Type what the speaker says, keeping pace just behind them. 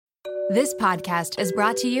This podcast is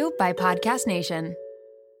brought to you by Podcast Nation.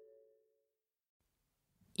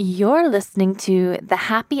 You're listening to the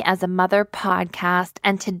Happy as a Mother podcast,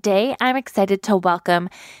 and today I'm excited to welcome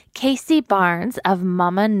Kacie Barnes of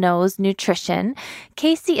Mama Knows Nutrition.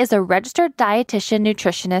 Kacie is a registered dietitian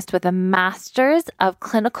nutritionist with a master's of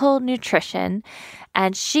clinical nutrition,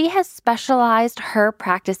 and she has specialized her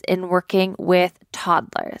practice in working with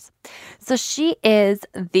toddlers. So she is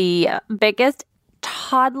the biggest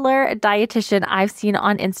toddler dietitian I've seen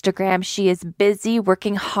on Instagram. She is busy,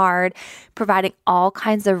 working hard, providing all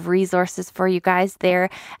kinds of resources for you guys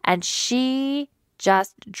there. And she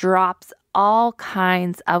just drops all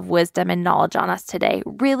kinds of wisdom and knowledge on us today.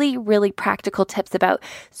 Really, really practical tips about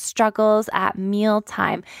struggles at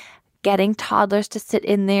mealtime, getting toddlers to sit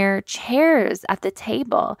in their chairs at the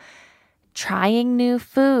table, trying new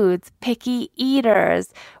foods, picky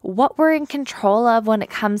eaters, what we're in control of when it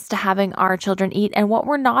comes to having our children eat and what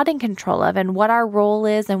we're not in control of, and what our role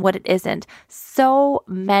is and what it isn't. So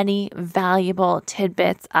many valuable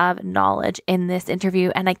tidbits of knowledge in this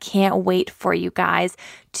interview, and I can't wait for you guys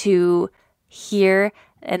to hear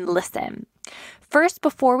and listen. First,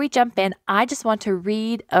 before we jump in, I just want to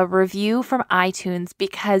read a review from iTunes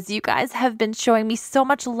because you guys have been showing me so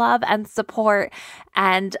much love and support,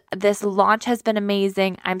 and this launch has been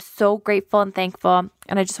amazing. I'm so grateful and thankful,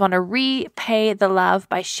 and I just want to repay the love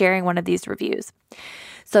by sharing one of these reviews.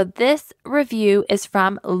 So this review is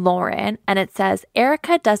from Lauren, and it says,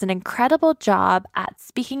 Erica does an incredible job at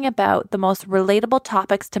speaking about the most relatable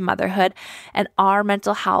topics to motherhood and our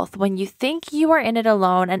mental health when you think you are in it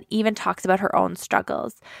alone, and even talks about her own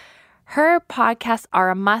struggles. Her podcasts are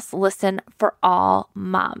a must listen for all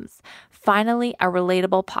moms. Finally, a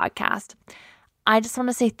relatable podcast. I just want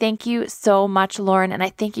to say thank you so much, Lauren, and I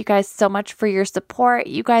thank you guys so much for your support.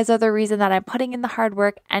 You guys are the reason that I'm putting in the hard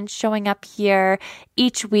work and showing up here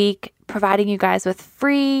each week, providing you guys with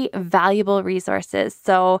free, valuable resources.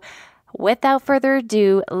 So without further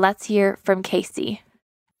ado, let's hear from Kacie.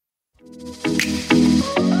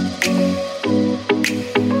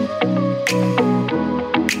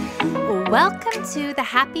 Welcome to the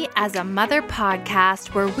Happy as a Mother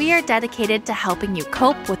podcast, where we are dedicated to helping you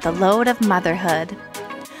cope with the load of motherhood.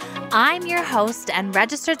 I'm your host and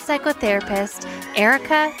registered psychotherapist,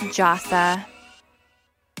 Erica Jossa.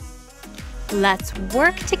 Let's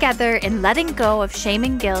work together in letting go of shame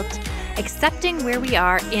and guilt, accepting where we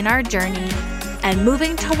are in our journey, and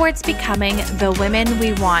moving towards becoming the women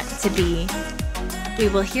we want to be. We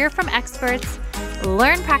will hear from experts,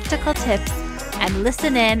 learn practical tips, and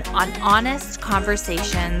listen in on honest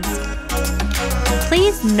conversations.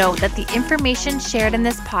 Please note that the information shared in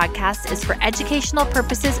this podcast is for educational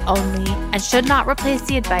purposes only and should not replace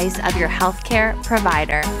the advice of your healthcare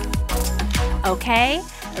provider. Okay,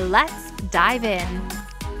 let's dive in.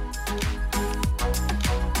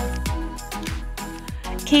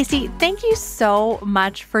 Kacie, thank you so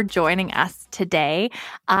much for joining us today.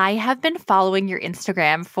 I have been following your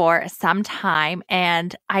Instagram for some time,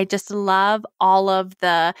 and I just love all of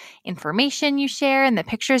the information you share and the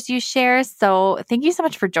pictures you share. So thank you so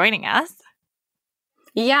much for joining us.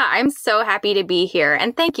 Yeah, I'm so happy to be here.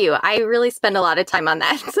 And thank you. I really spend a lot of time on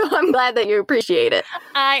that. So I'm glad that you appreciate it.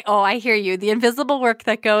 I hear you. The invisible work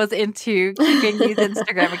that goes into keeping these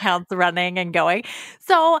Instagram accounts running and going.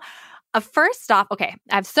 So first off, okay,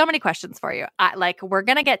 I have so many questions for you. We're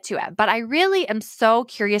going to get to it, but I really am so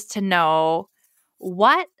curious to know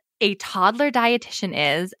what a toddler dietitian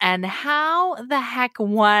is and how the heck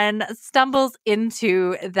one stumbles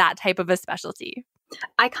into that type of a specialty.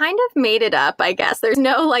 I kind of made it up, I guess. There's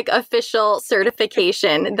no official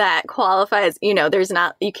certification that qualifies, you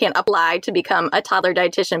can't apply to become a toddler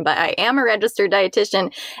dietitian, but I am a registered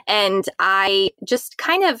dietitian, and I just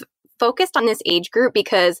kind of focused on this age group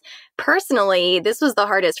because personally, this was the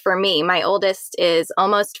hardest for me. My oldest is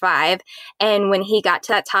almost 5. And when he got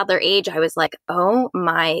to that toddler age, I was like, oh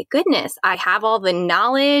my goodness, I have all the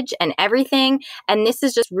knowledge and everything. And this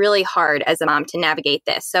is just really hard as a mom to navigate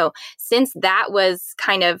this. So since that was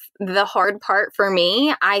kind of the hard part for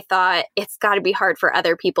me, I thought it's got to be hard for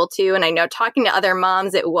other people too. And I know talking to other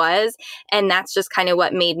moms, it was. And that's just kind of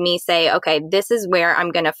what made me say, okay, this is where I'm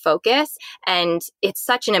going to focus. And it's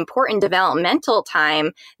such an important developmental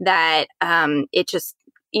time that it just,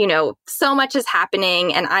 so much is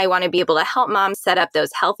happening, and I want to be able to help moms set up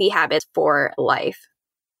those healthy habits for life.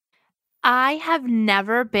 I have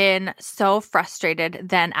never been so frustrated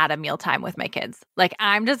than at a mealtime with my kids.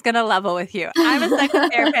 I'm just going to level with you. I'm a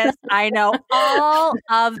psychotherapist. I know all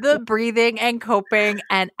of the breathing and coping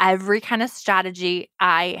and every kind of strategy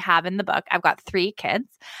I have in the book. I've got 3 kids.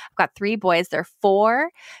 I've got 3 boys. They're 4,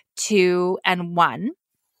 2, and 1.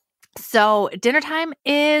 So dinner time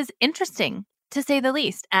is interesting, to say the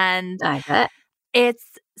least. And I bet.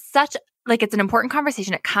 it's such it's an important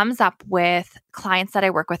conversation. It comes up with clients that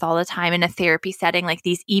I work with all the time in a therapy setting, like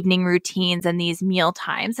these evening routines and these meal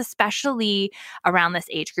times, especially around this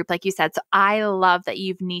age group, like you said. So I love that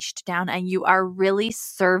you've niched down and you are really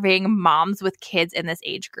serving moms with kids in this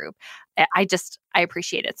age group. I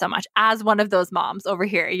appreciate it so much as one of those moms over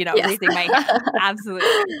here, Yes. raising my hand.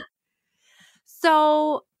 Absolutely.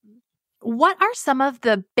 So what are some of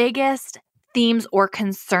the biggest themes or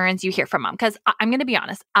concerns you hear from mom? Because I'm going to be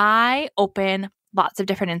honest, I open lots of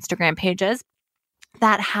different Instagram pages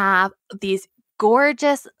that have these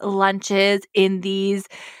gorgeous lunches in these,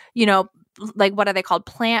 what are they called?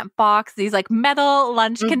 Plant box, these like metal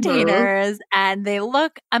lunch containers, and they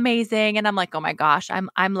look amazing. And I'm like, oh my gosh,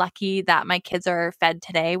 I'm lucky that my kids are fed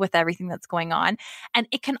today with everything that's going on. And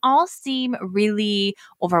it can all seem really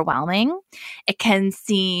overwhelming. It can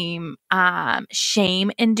seem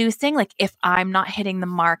shame inducing. Like if I'm not hitting the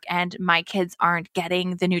mark and my kids aren't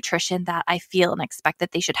getting the nutrition that I feel and expect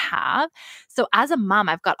that they should have. So as a mom,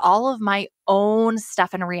 I've got all of my own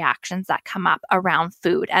stuff and reactions that come up around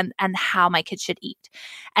food and how my kids should eat.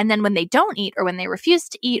 And then when they don't eat or when they refuse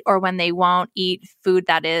to eat or when they won't eat food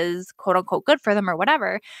that is quote unquote good for them or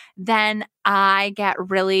whatever, then I get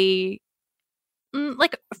really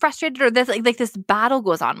frustrated, or this like this battle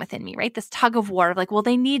goes on within me, right? This tug of war of like, well,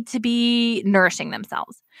 they need to be nourishing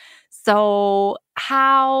themselves. So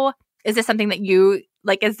how is this something that you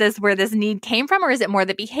like, is this where this need came from, or is it more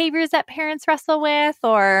the behaviors that parents wrestle with,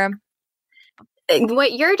 or?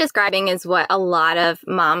 What you're describing is what a lot of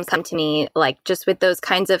moms come to me, like just with those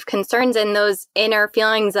kinds of concerns and those inner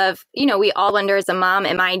feelings of, we all wonder as a mom,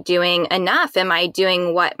 am I doing enough? Am I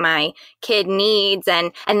doing what my kid needs?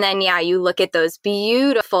 And then, you look at those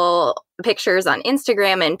beautiful pictures on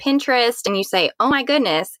Instagram and Pinterest and you say, oh my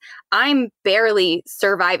goodness, I'm barely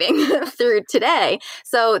surviving through today.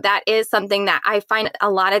 So that is something that I find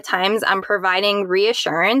a lot of times I'm providing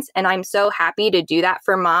reassurance, and I'm so happy to do that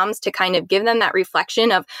for moms, to kind of give them that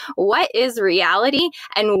reflection of what is reality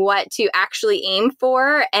and what to actually aim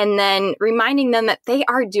for, and then reminding them that they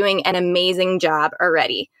are doing an amazing job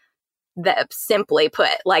already. That simply put,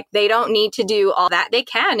 like they don't need to do all that. They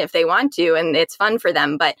can if they want to, and it's fun for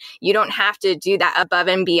them, but you don't have to do that above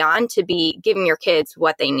and beyond to be giving your kids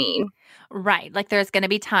what they need. Right. Like there's going to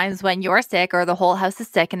be times when you're sick or the whole house is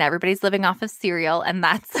sick and everybody's living off of cereal, and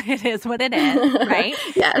it is what it is, right?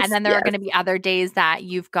 Yes. And then there are going to be other days that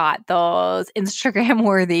you've got those Instagram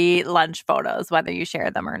worthy lunch photos, whether you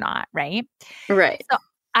share them or not, right? Right.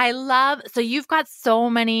 So you've got so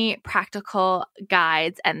many practical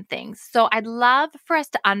guides and things. So I'd love for us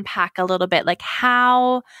to unpack a little bit, like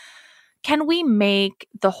how can we make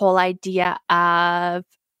the whole idea of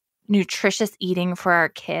nutritious eating for our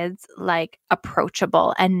kids like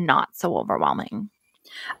approachable and not so overwhelming?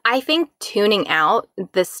 I think tuning out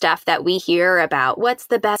the stuff that we hear about what's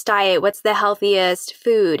the best diet, what's the healthiest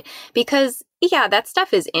food, because that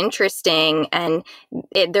stuff is interesting and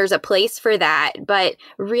there's a place for that. But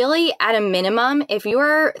really, at a minimum, if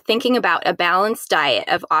you're thinking about a balanced diet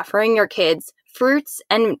of offering your kids fruits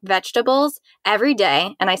and vegetables every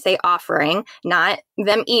day, and I say offering, not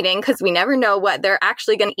them eating, because we never know what they're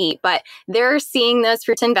actually going to eat, but they're seeing those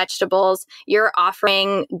fruits and vegetables, you're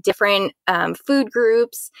offering different food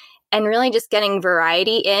groups and really just getting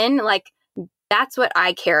variety in, like that's what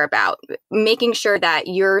I care about, making sure that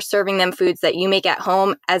you're serving them foods that you make at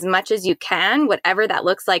home as much as you can, whatever that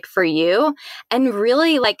looks like for you. And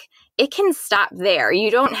really, like, it can stop there. You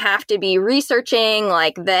don't have to be researching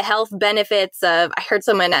like the health benefits of, I heard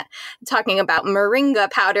someone talking about moringa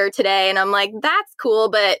powder today, and I'm like, that's cool.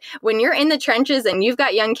 But when you're in the trenches and you've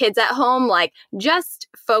got young kids at home, like just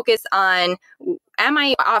focus on, am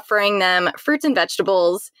I offering them fruits and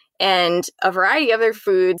vegetables and a variety of other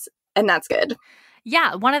foods? And that's good.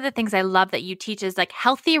 Yeah. One of the things I love that you teach is like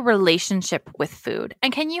healthy relationship with food.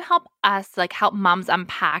 And can you help us like help moms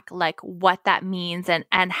unpack like what that means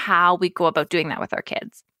and how we go about doing that with our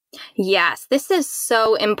kids? Yes, this is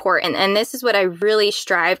so important. And this is what I really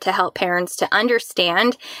strive to help parents to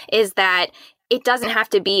understand, is that it doesn't have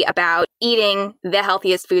to be about eating the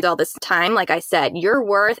healthiest foods all this time. Like I said, your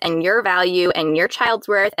worth and your value and your child's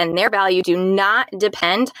worth and their value do not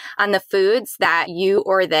depend on the foods that you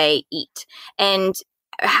or they eat. And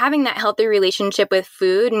having that healthy relationship with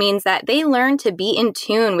food means that they learn to be in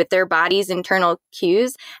tune with their body's internal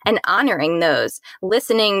cues and honoring those,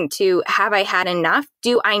 listening to, have I had enough?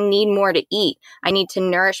 Do I need more to eat? I need to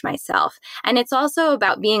nourish myself. And it's also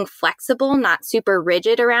about being flexible, not super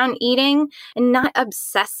rigid around eating, and not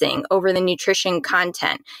obsessing over the nutrition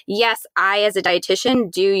content. Yes, I, as a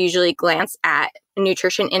dietitian, do usually glance at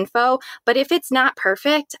nutrition info, but if it's not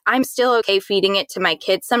perfect, I'm still okay feeding it to my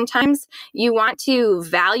kids sometimes. You want to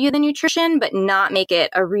value the nutrition, but not make it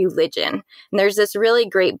a religion. And there's this really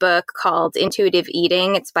great book called Intuitive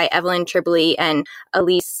Eating. It's by Evelyn Tribole and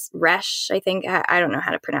Elise Resch, I think. I don't know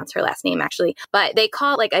how to pronounce her last name, actually, but they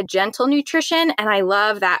call it like a gentle nutrition. And I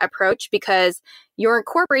love that approach because you're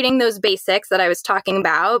incorporating those basics that I was talking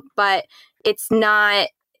about, but it's not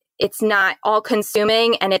all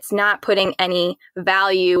consuming, and it's not putting any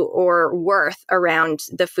value or worth around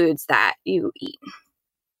the foods that you eat.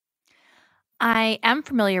 I am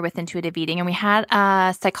familiar with intuitive eating, and we had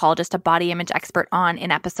a psychologist, a body image expert on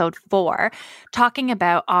in episode 4, talking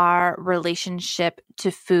about our relationship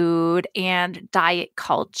to food and diet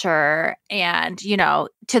culture. And,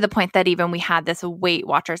 to the point that even we had this Weight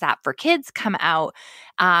Watchers app for kids come out,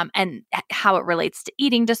 and how it relates to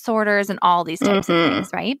eating disorders and all these types of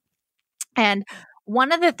things, right? And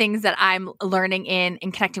one of the things that I'm learning in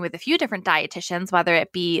connecting with a few different dietitians, whether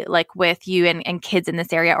it be like with you and kids in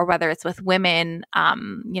this area, or whether it's with women,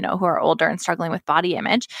 who are older and struggling with body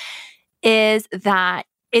image, is that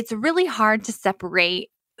it's really hard to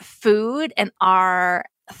separate food and our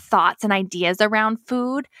thoughts and ideas around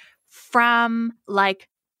food from like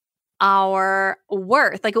our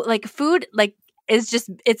worth. Like food, like,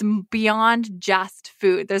 it's beyond just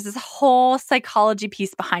food. There's this whole psychology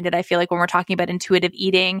piece behind it, I feel like, when we're talking about intuitive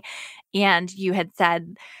eating. And you had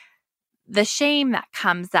said the shame that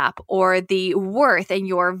comes up, or the worth and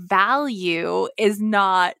your value is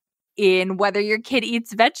not in whether your kid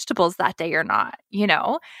eats vegetables that day or not,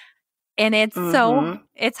 And it's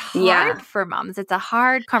it's hard for moms. It's a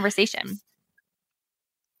hard conversation.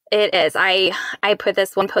 It is. I put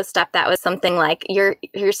this one post up that was something like, you're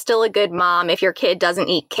still a good mom if your kid doesn't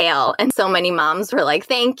eat kale. And so many moms were like,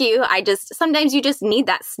 thank you. Sometimes you just need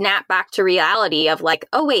that snap back to reality of like,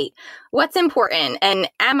 oh, wait, what's important? And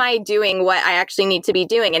am I doing what I actually need to be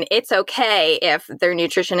doing? And it's okay if their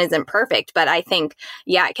nutrition isn't perfect. But I think,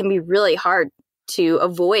 it can be really hard to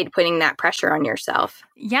avoid putting that pressure on yourself.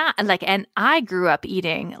 Yeah. And I grew up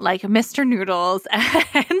eating like Mr. Noodles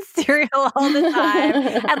and cereal all the time.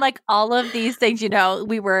 And like all of these things,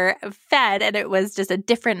 we were fed, and it was just a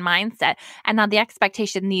different mindset. And now the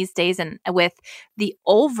expectation these days, and with the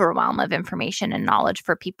overwhelm of information and knowledge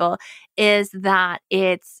for people, is that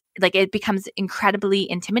it's like it becomes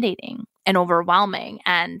incredibly intimidating and overwhelming,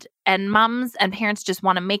 and moms and parents just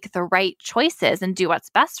want to make the right choices and do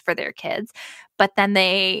what's best for their kids, but then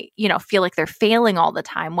they feel like they're failing all the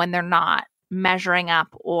time when they're not measuring up,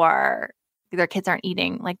 or their kids aren't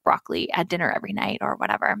eating like broccoli at dinner every night or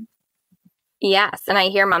whatever. Yes. And I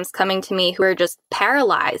hear moms coming to me who are just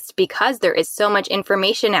paralyzed because there is so much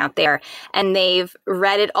information out there, and they've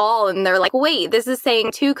read it all, and they're like, wait, this is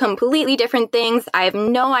saying 2 completely different things. I have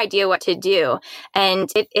no idea what to do. And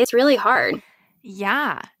it's really hard.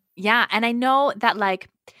 Yeah. Yeah. And I know that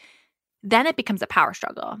then it becomes a power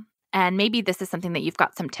struggle. And maybe this is something that you've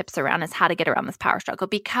got some tips around, is how to get around this power struggle,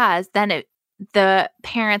 because then the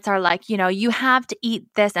parents are like, you have to eat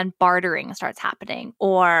this, and bartering starts happening,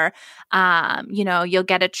 or, you'll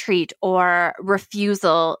get a treat, or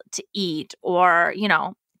refusal to eat, or,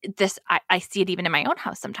 this, I see it even in my own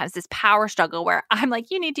house sometimes, this power struggle where I'm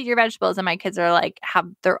like, you need to eat your vegetables, and my kids are like, have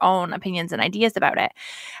their own opinions and ideas about it.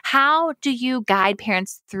 How do you guide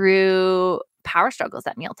parents through power struggles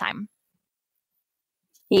at mealtime?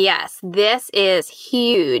 Yes, this is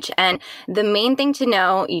huge. And the main thing to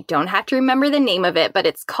know, you don't have to remember the name of it, but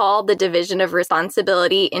it's called the division of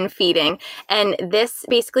responsibility in feeding. And this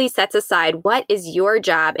basically sets aside what is your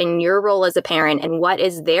job and your role as a parent, and what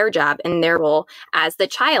is their job and their role as the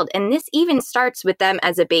child. And this even starts with them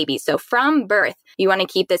as a baby. So from birth, you want to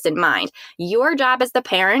keep this in mind. Your job as the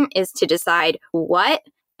parent is to decide what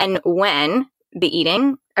and when the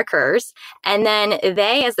eating occurs, and then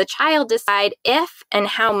they, as the child, decide if and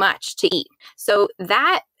how much to eat. So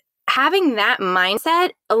that having that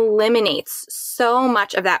mindset eliminates so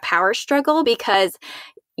much of that power struggle, because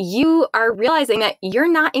you are realizing that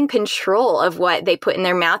you're not in control of what they put in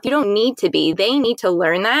their mouth. You don't need to be. They need to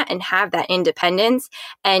learn that and have that independence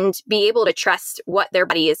and be able to trust what their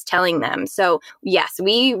body is telling them. So yes,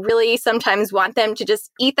 we really sometimes want them to just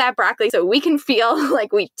eat that broccoli so we can feel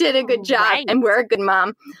like we did a good job and we're a good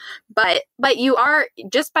mom. But you are,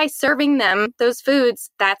 just by serving them those foods,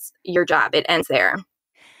 that's your job. It ends there.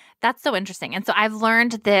 That's so interesting. And so I've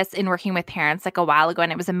learned this in working with parents like a while ago,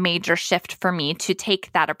 and it was a major shift for me to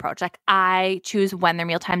take that approach. Like I choose when their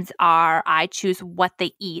meal times are, I choose what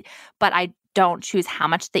they eat, but I don't choose how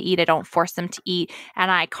much they eat. I don't force them to eat.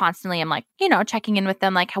 And I constantly am like, checking in with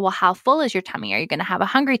them like, well, how full is your tummy? Are you going to have a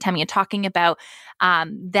hungry tummy? And talking about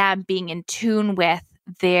them being in tune with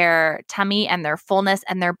their tummy and their fullness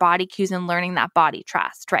and their body cues and learning that body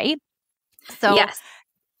trust, right? So yes.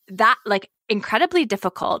 That like incredibly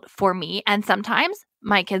difficult for me. And sometimes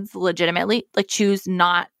my kids legitimately like choose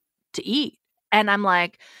not to eat. And I'm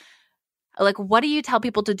like, what do you tell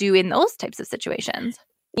people to do in those types of situations?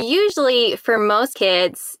 Usually for most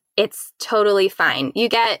kids, it's totally fine. You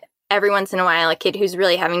get every once in a while a kid who's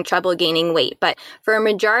really having trouble gaining weight. But for a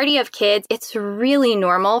majority of kids, it's really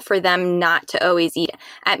normal for them not to always eat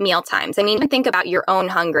at meal times. I mean, even think about your own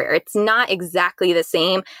hunger. It's not exactly the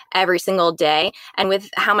same every single day. And with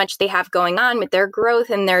how much they have going on with their growth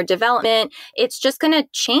and their development, it's just going to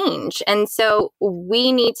change. And so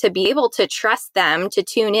we need to be able to trust them to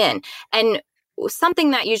tune in. And something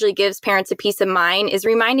that usually gives parents a peace of mind is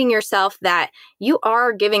reminding yourself that you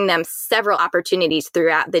are giving them several opportunities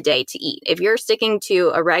throughout the day to eat. If you're sticking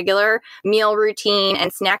to a regular meal routine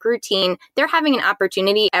and snack routine, they're having an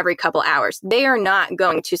opportunity every couple hours. They are not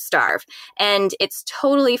going to starve. And it's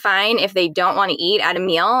totally fine if they don't want to eat at a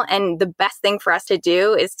meal. And the best thing for us to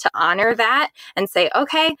do is to honor that and say,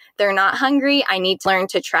 okay, they're not hungry. I need to learn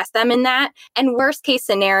to trust them in that. And worst case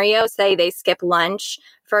scenario, say they skip lunch,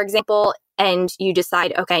 for example, and you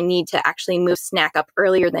decide, okay, I need to actually move snack up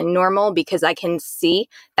earlier than normal because I can see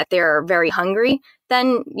that they're very hungry,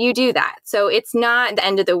 then you do that. So it's not the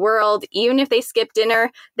end of the world. Even if they skip dinner,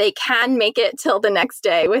 they can make it till the next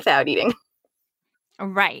day without eating.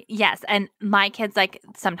 Right. Yes. And my kids, like,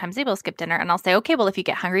 sometimes they will skip dinner and I'll say, okay, well, if you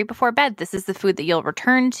get hungry before bed, this is the food that you'll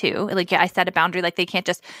return to. Like, I set a boundary, like they can't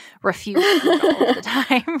just refuse food all of the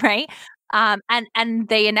time. Right. And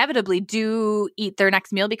they inevitably do eat their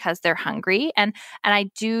next meal because they're hungry. And I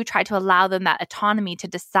do try to allow them that autonomy to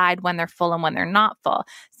decide when they're full and when they're not full.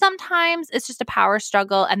 Sometimes it's just a power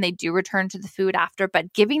struggle and they do return to the food after,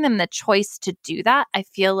 but giving them the choice to do that, I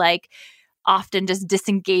feel like often just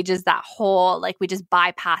disengages that whole, like we just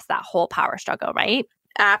bypass that whole power struggle, right?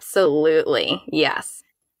 Absolutely. Yes.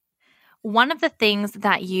 One of the things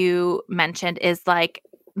that you mentioned is like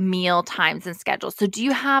meal times and schedules. So do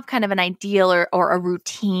you have kind of an ideal or a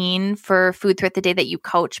routine for food throughout the day that you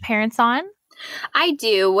coach parents on? I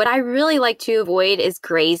do. What I really like to avoid is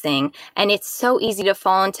grazing. And it's so easy to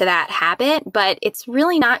fall into that habit, but it's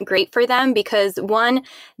really not great for them because one,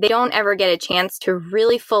 they don't ever get a chance to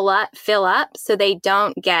really fill up. So they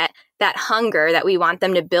don't get that hunger that we want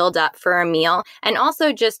them to build up for a meal. And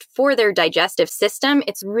also just for their digestive system,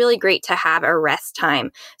 it's really great to have a rest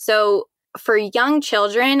time. So for young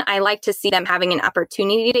children, I like to see them having an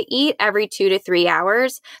opportunity to eat every 2 to 3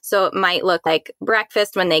 hours. So it might look like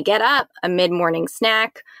breakfast when they get up, a mid-morning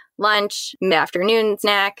snack, lunch, mid-afternoon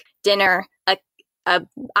snack, dinner, a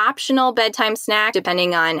optional bedtime snack,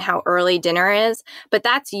 depending on how early dinner is. But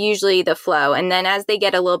that's usually the flow. And then as they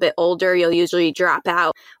get a little bit older, you'll usually drop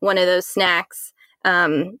out one of those snacks.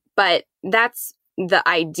 But that's the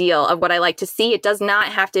ideal of what I like to see. It does not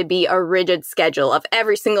have to be a rigid schedule of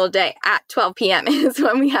every single day at 12 p.m. is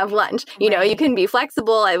when we have lunch. You know, you can be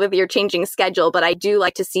flexible with your changing schedule, but I do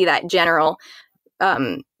like to see that general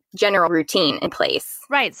routine in place.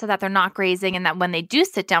 Right. So that they're not grazing and that when they do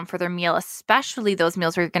sit down for their meal, especially those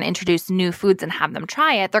meals where you're going to introduce new foods and have them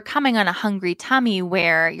try it, they're coming on a hungry tummy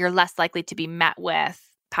where you're less likely to be met with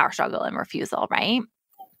power struggle and refusal, right?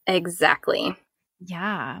 Exactly.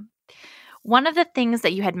 Yeah. One of the things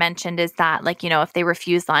that you had mentioned is that, like, you know, if they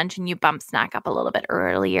refuse lunch and you bump snack up a little bit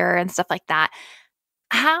earlier and stuff like that,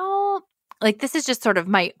 how, like, this is just sort of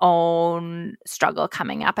my own struggle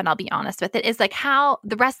coming up, and I'll be honest with it, is like how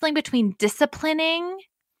the wrestling between disciplining,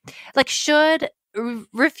 like, should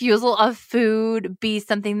refusal of food be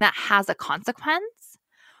something that has a consequence?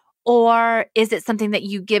 Or is it something that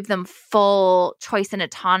you give them full choice and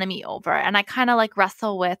autonomy over? And I kind of like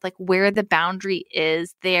wrestle with like where the boundary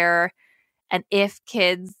is there. And if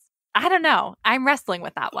kids, I don't know, I'm wrestling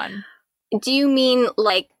with that one. Do you mean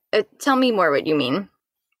like, tell me more what you mean.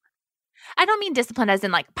 I don't mean discipline as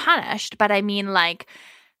in like punished, but I mean like,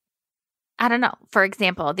 I don't know. For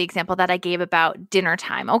example, the example that I gave about dinner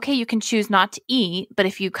time. Okay, you can choose not to eat, but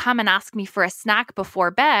if you come and ask me for a snack before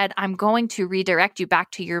bed, I'm going to redirect you back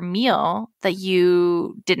to your meal that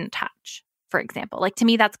you didn't touch, for example. Like, to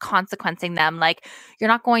me, that's consequencing them. Like, you're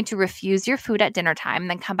not going to refuse your food at dinner time and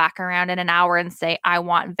then come back around in an hour and say, I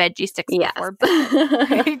want veggie sticks Yes. before bed,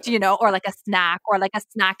 right? Or like a snack or like a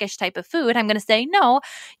snackish type of food. I'm going to say, no,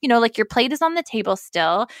 like your plate is on the table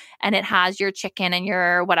still and it has your chicken and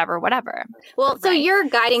your whatever. Well, so you're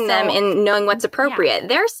guiding them in knowing what's appropriate. Yeah.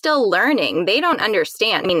 They're still learning. They don't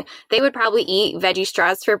understand. I mean, they would probably eat veggie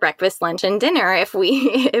straws for breakfast, lunch, and dinner if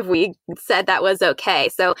we said that was okay.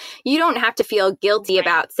 So you don't have to feel guilty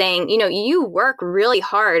about saying, you work really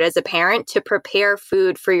hard as a parent to prepare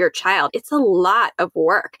food for your child. It's a lot of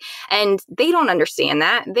work. And they don't understand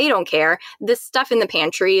that. They don't care. The stuff in the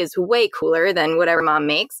pantry is way cooler than whatever mom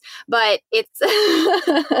makes. But it's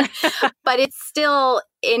but it's still,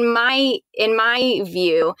 in my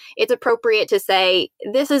view, it's appropriate to say,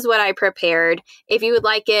 this is what I prepared. If you would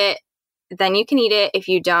like it, then you can eat it. If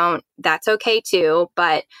you don't, that's okay too.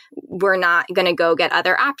 But we're not going to go get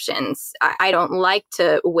other options. I don't like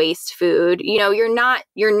to waste food. You're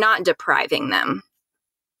not depriving them.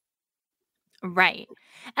 Right.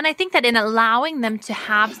 And I think that in allowing them to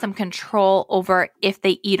have some control over if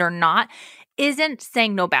they eat or not isn't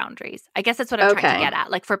saying no boundaries. I guess that's what I'm trying to get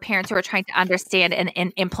at. Like, for parents who are trying to understand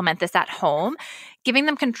and implement this at home, giving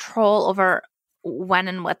them control over when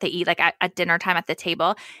and what they eat, like at dinner time at the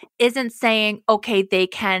table, isn't saying, okay, they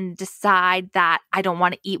can decide that I don't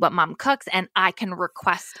want to eat what mom cooks and I can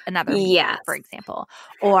request another meal, for example.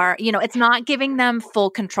 Or, it's not giving them full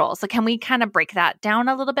control. So can we kind of break that down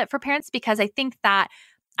a little bit for parents? Because I think that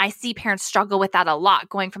I see parents struggle with that a lot,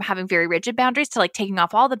 going from having very rigid boundaries to like taking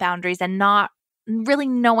off all the boundaries and not really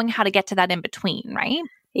knowing how to get to that in between, right?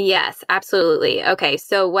 Yes, absolutely. Okay,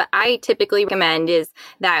 so what I typically recommend is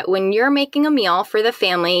that when you're making a meal for the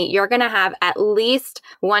family, you're going to have at least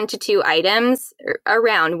 1 to 2 items,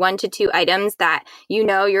 around 1 to 2 items that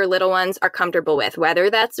your little ones are comfortable with, whether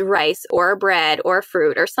that's rice or bread or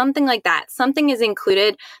fruit or something like that. Something is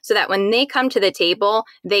included so that when they come to the table,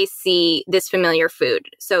 they see this familiar food.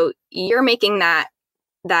 So you're making that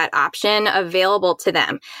option available to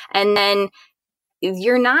them. And then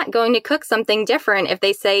you're not going to cook something different if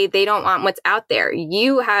they say they don't want what's out there.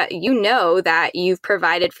 You know that you've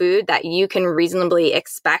provided food that you can reasonably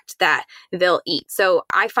expect that they'll eat. So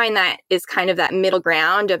I find that is kind of that middle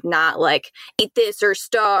ground of not like, eat this or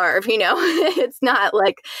starve, It's not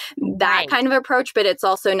like that kind of approach, but it's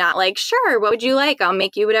also not like, sure, what would you like? I'll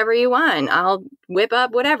make you whatever you want. I'll whip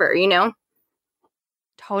up whatever,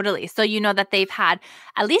 Totally. So that they've had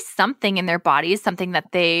at least something in their bodies, something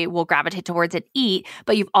that they will gravitate towards and eat,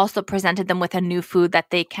 but you've also presented them with a new food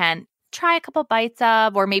that they can try a couple bites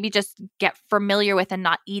of, or maybe just get familiar with and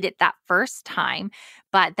not eat it that first time.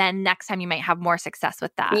 But then next time you might have more success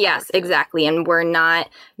with that. Yes, exactly. And we're not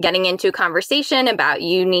getting into a conversation about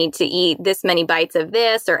you need to eat this many bites of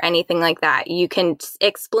this or anything like that. You can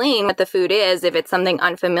explain what the food is if it's something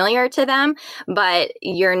unfamiliar to them, but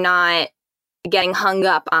you're not getting hung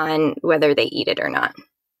up on whether they eat it or not.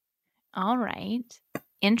 All right.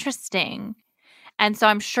 Interesting. And so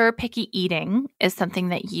I'm sure picky eating is something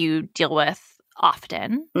that you deal with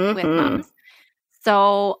often with moms.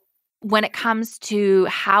 So when it comes to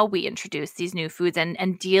how we introduce these new foods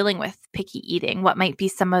and dealing with picky eating, what might be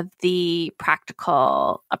some of the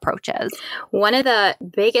practical approaches? One of the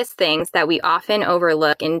biggest things that we often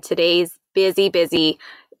overlook in today's busy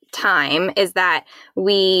time is that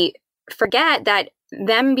we forget that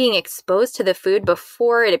them being exposed to the food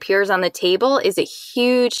before it appears on the table is a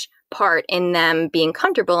huge part in them being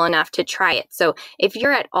comfortable enough to try it. So if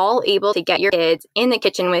you're at all able to get your kids in the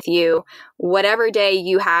kitchen with you, whatever day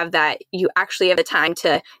you have that you actually have the time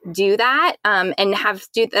to do that, and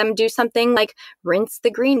them do something like rinse the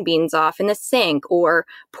green beans off in the sink or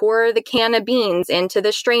pour the can of beans into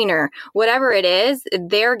the strainer, whatever it is,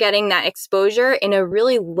 they're getting that exposure in a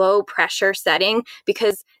really low pressure setting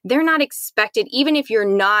because they're not expected, even if you're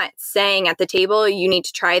not saying at the table, you need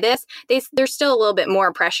to try this, there's still a little bit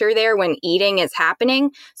more pressure there when eating is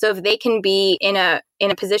happening. So if they can be in a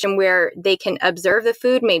position where they can observe the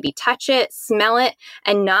food, maybe touch it, smell it,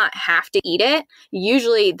 and not have to eat it,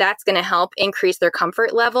 usually that's going to help increase their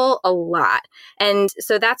comfort level a lot. And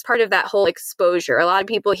so that's part of that whole exposure. A lot of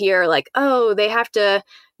people hear like, oh, they have to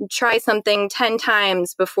try something 10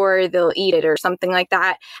 times before they'll eat it or something like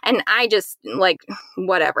that. And I just like,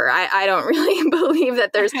 whatever. I don't really believe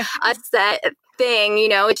that there's a set thing,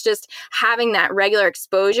 it's just having that regular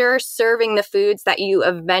exposure, serving the foods that you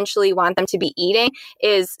eventually want them to be eating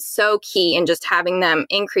is so key in just having them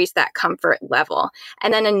increase that comfort level.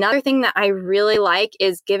 And then another thing that I really like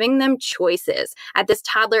is giving them choices. At this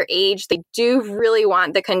toddler age, they do really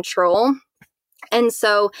want the control. And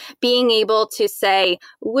so being able to say,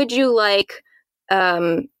 would you like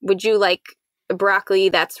broccoli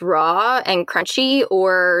that's raw and crunchy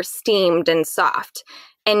or steamed and soft?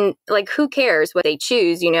 And like, who cares what they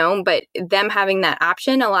choose, but them having that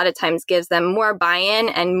option a lot of times gives them more buy-in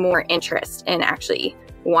and more interest in actually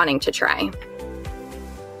wanting to try.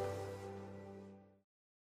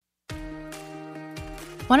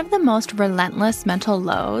 One of the most relentless mental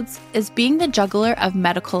loads is being the juggler of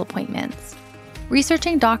medical appointments.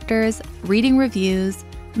 Researching doctors, reading reviews,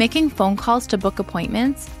 making phone calls to book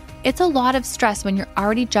appointments, it's a lot of stress when you're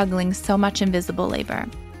already juggling so much invisible labor.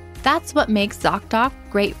 That's what makes ZocDoc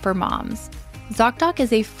great for moms. ZocDoc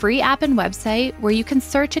is a free app and website where you can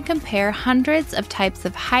search and compare hundreds of types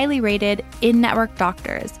of highly rated in-network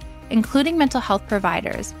doctors, including mental health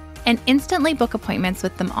providers, and instantly book appointments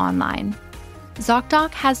with them online.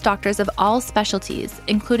 ZocDoc has doctors of all specialties,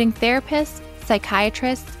 including therapists,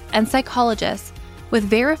 psychiatrists, and psychologists, with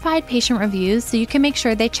verified patient reviews so you can make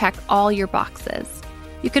sure they check all your boxes.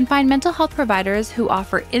 You can find mental health providers who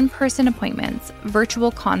offer in-person appointments,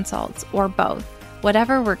 virtual consults, or both,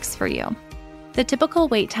 whatever works for you. The typical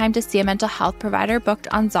wait time to see a mental health provider booked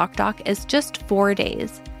on ZocDoc is just 4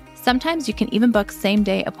 days. Sometimes you can even book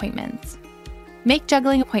same-day appointments. Make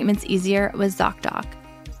juggling appointments easier with ZocDoc.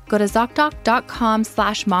 Go to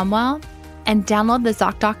ZocDoc.com/momwell and download the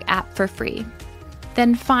ZocDoc app for free.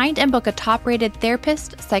 Then find and book a top-rated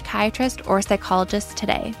therapist, psychiatrist, or psychologist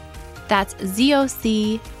today. That's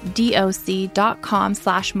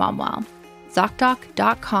ZocDoc.com/momwell.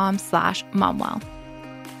 ZocDoc.com/momwell.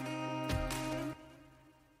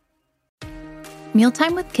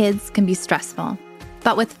 Mealtime with kids can be stressful,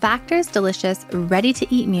 but with Factor's delicious,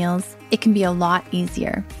 ready-to-eat meals, it can be a lot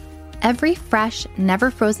easier. Every fresh,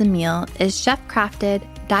 never-frozen meal is chef-crafted,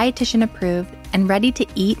 dietitian approved, and ready to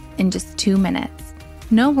eat in just 2 minutes.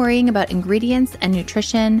 No worrying about ingredients and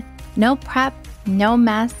nutrition, no prep, no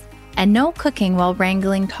mess, and no cooking while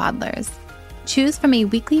wrangling toddlers. Choose from a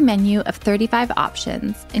weekly menu of 35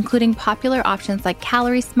 options, including popular options like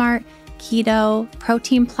Calorie Smart, Keto,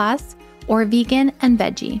 Protein Plus, or Vegan and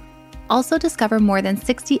Veggie. Also discover more than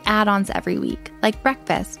 60 add-ons every week, like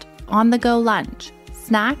breakfast, on-the-go lunch,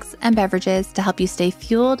 snacks, and beverages to help you stay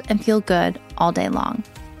fueled and feel good all day long.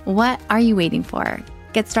 What are you waiting for?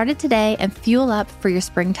 Get started today and fuel up for your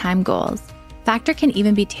springtime goals. Factor can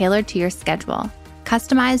even be tailored to your schedule.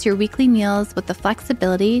 Customize your weekly meals with the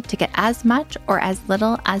flexibility to get as much or as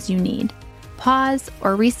little as you need. Pause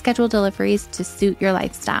or reschedule deliveries to suit your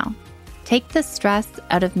lifestyle. Take the stress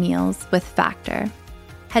out of meals with Factor.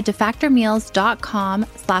 Head to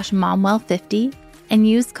factormeals.com/momwell50 and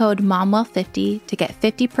use code momwell50 to get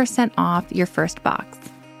 50% off your first box.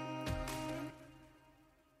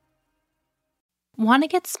 Want to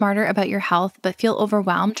get smarter about your health but feel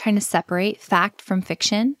overwhelmed trying to separate fact from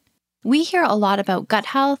fiction? We hear a lot about gut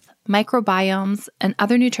health, microbiomes, and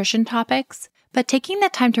other nutrition topics, but taking the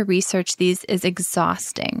time to research these is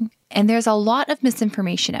exhausting, and there's a lot of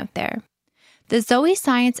misinformation out there. The Zoe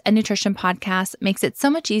Science and Nutrition podcast makes it so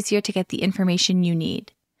much easier to get the information you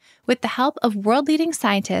need. With the help of world-leading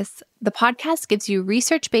scientists, the podcast gives you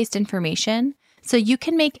research-based information so you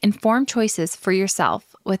can make informed choices for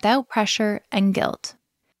yourself without pressure and guilt.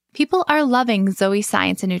 People are loving Zoe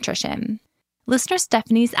Science and Nutrition. Listener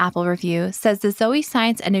Stephanie's Apple review says the Zoe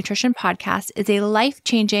Science and Nutrition podcast is a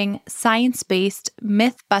life-changing, science-based,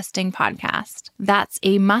 myth-busting podcast. That's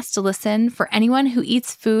a must-listen for anyone who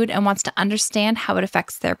eats food and wants to understand how it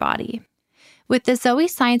affects their body. With the Zoe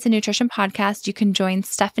Science and Nutrition podcast, you can join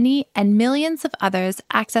Stephanie and millions of others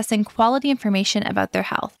accessing quality information about their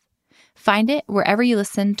health. Find it wherever you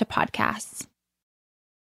listen to podcasts.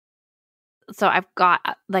 So I've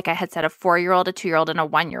got, like I had said, a 4-year-old, a 2-year-old, and a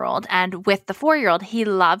 1-year-old. And with the 4-year-old, he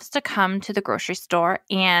loves to come to the grocery store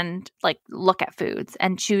and look at foods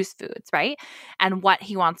and choose foods, right? And what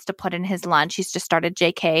he wants to put in his lunch. He's just started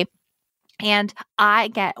JK. And I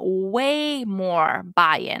get way more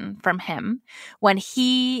buy-in from him when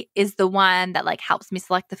he is the one that helps me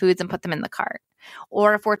select the foods and put them in the cart.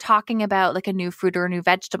 Or if we're talking about a new fruit or a new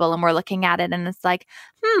vegetable and we're looking at it and it's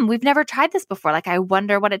we've never tried this before. I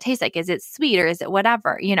wonder what it tastes like. Is it sweet or is it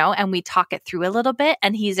whatever, and we talk it through a little bit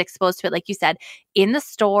and he's exposed to it, like you said, in the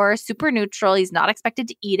store, super neutral. He's not expected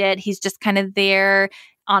to eat it. He's just kind of there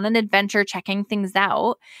on an adventure, checking things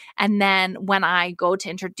out. And then when I go to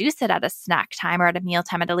introduce it at a snack time or at a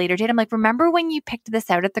mealtime at a later date, I'm like, remember when you picked this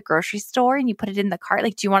out at the grocery store and you put it in the cart?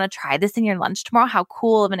 Like, do you want to try this in your lunch tomorrow? How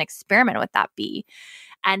cool of an experiment would that be?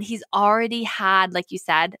 And he's already had, like you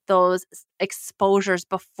said, those exposures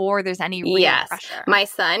before there's any real pressure. My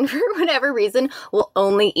son, for whatever reason, will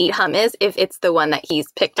only eat hummus if it's the one that he's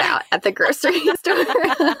picked out at the grocery store.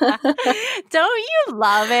 Don't you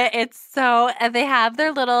love it? It's so, they have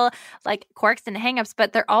their little like quirks and hangups,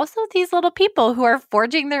 but they're also these little people who are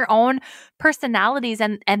forging their own personalities,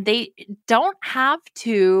 and they don't have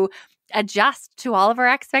to adjust to all of our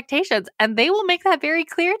expectations, and they will make that very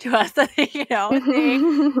clear to us that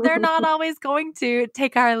they're not always going to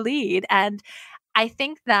take our lead. And I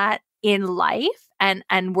think that in life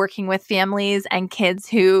and working with families and kids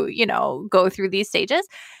who go through these stages,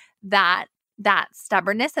 that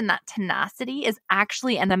stubbornness and that tenacity is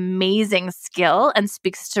actually an amazing skill and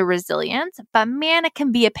speaks to resilience. But man, it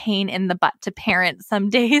can be a pain in the butt to parent some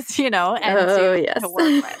days, and to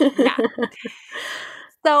work with. Yeah.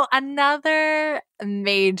 So another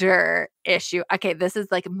major issue, okay, this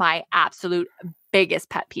is like my absolute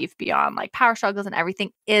biggest pet peeve beyond like power struggles and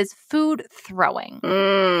everything, is food throwing.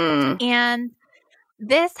 And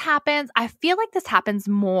this happens, I feel like this happens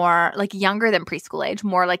more like younger than preschool age,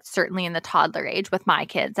 more like certainly in the toddler age with my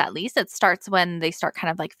kids at least. It starts when they start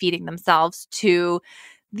kind of like feeding themselves to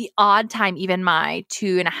the odd time. Even my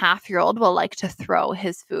 2.5-year-old will like to throw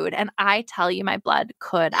his food. And I tell you, my blood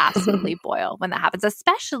could absolutely boil when that happens,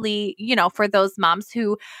 especially, for those moms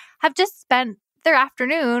who have just spent their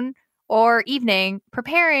afternoon or evening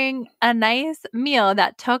preparing a nice meal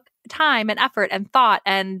that took time and effort and thought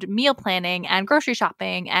and meal planning and grocery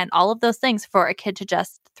shopping and all of those things. For a kid to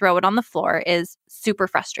just throw it on the floor is super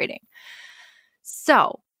frustrating.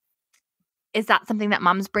 So is that something that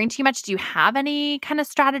moms bring to you much? Do you have any kind of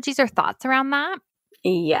strategies or thoughts around that?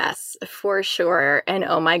 Yes, for sure. And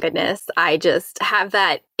oh my goodness, I just have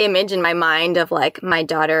that image in my mind of like my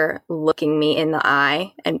daughter looking me in the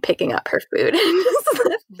eye and picking up her food.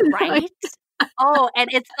 Right? Oh, and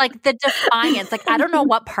it's like the defiance. Like, I don't know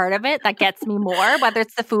what part of it that gets me more, whether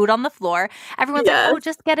it's the food on the floor. Everyone's like, oh,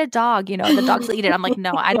 just get a dog. The dogs will eat it. I'm like,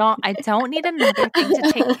 no, I don't need another thing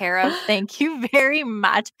to take care of. Thank you very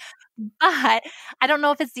much. But I don't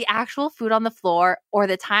know if it's the actual food on the floor or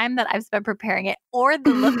the time that I've spent preparing it or the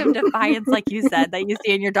look of defiance, like you said, that you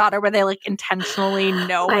see in your daughter where they like intentionally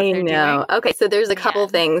know what they're doing. Okay, so there's a couple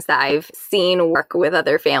things that I've seen work with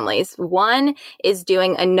other families. One is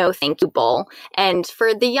doing a no thank you bowl. And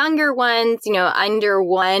for the younger ones, under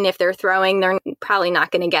 1, if they're throwing, they're probably not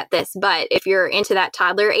going to get this. But if you're into that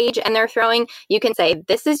toddler age and they're throwing, you can say,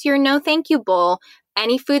 this is your no thank you bowl.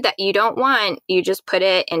 Any food that you don't want, you just put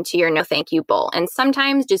it into your no thank you bowl. And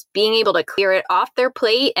sometimes just being able to clear it off their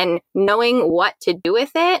plate and knowing what to do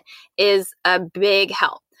with it is a big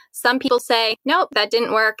help. Some people say, nope, that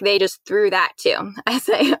didn't work. They just threw that too. I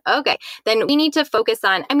say, okay, then we need to focus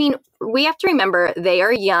on, we have to remember they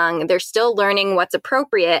are young. They're still learning what's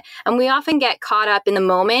appropriate. And we often get caught up in the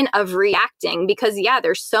moment of reacting because,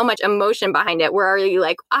 there's so much emotion behind it. Where are you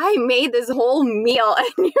like, I made this whole meal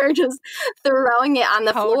and you're just throwing it on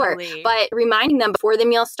the floor. But reminding them before the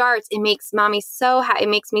meal starts, it makes mommy so it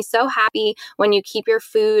makes me so happy when you keep your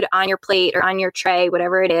food on your plate or on your tray,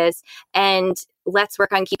 whatever it is. And let's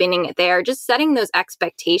work on keeping it there. Just setting those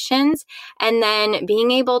expectations and then being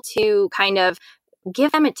able to kind of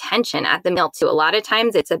give them attention at the meal too. A lot of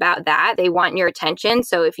times it's about that. They want your attention.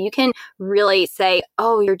 So if you can really say,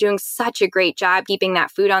 oh, you're doing such a great job keeping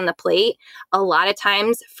that food on the plate, a lot of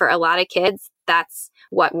times for a lot of kids, that's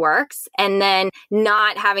what works. And then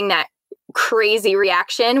not having that crazy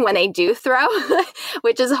reaction when they do throw,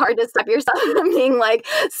 which is hard to stop yourself from being like,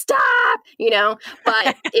 stop,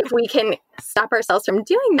 but if we can stop ourselves from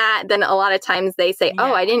doing that, then a lot of times they say,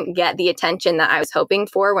 oh, I didn't get the attention that I was hoping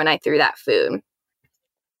for when I threw that food.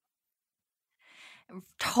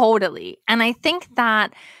 Totally. And I think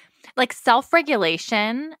that like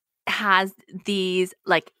self-regulation has these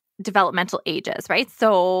like developmental ages, right?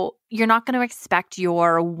 So you're not going to expect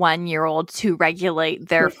your 1-year-old to regulate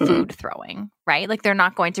their food throwing, right? Like they're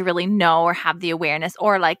not going to really know or have the awareness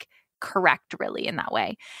or like correct really in that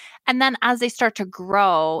way. And then as they start to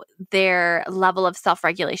grow, their level of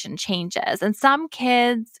self-regulation changes. And some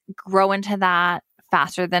kids grow into that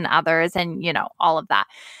faster than others and, all of that.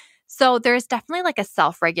 So there's definitely like a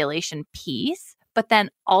self-regulation piece, but then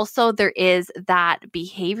also there is that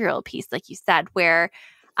behavioral piece, like you said, where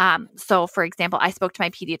so for example, I spoke to my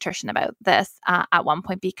pediatrician about this at one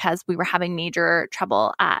point because we were having major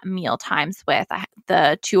trouble at mealtimes with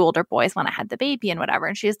the 2 older boys when I had the baby and whatever.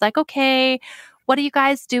 And she was like, okay, what are you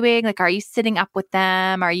guys doing? Like, are you sitting up with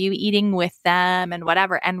them? Are you eating with them and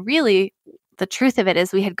whatever? And really, the truth of it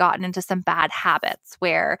is we had gotten into some bad habits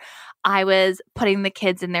where I was putting the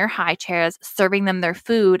kids in their high chairs, serving them their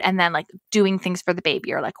food, and then like doing things for the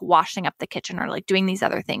baby or like washing up the kitchen or like doing these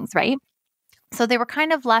other things, right? So they were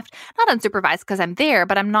kind of left not unsupervised because I'm there,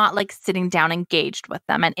 but I'm not like sitting down engaged with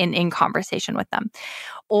them and in conversation with them.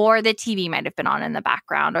 Or the TV might have been on in the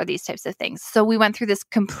background or these types of things. So we went through this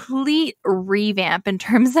complete revamp in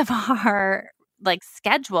terms of our like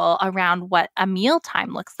schedule around what a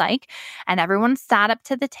mealtime looks like. And everyone sat up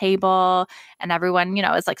to the table and everyone,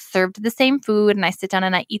 is like served the same food. And I sit down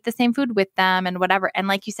and I eat the same food with them and whatever. And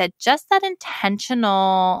like you said, just that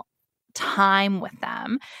intentional time with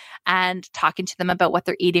them and talking to them about what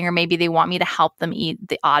they're eating, or maybe they want me to help them eat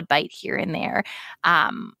the odd bite here and there,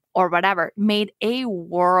 or whatever, made a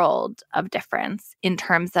world of difference in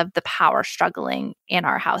terms of the power struggling in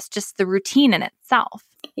our house, just the routine in itself.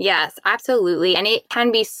 Yes, absolutely. And it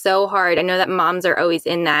can be so hard. I know that moms are always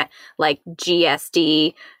in that like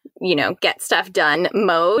GSD, get stuff done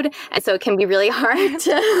mode. And so it can be really hard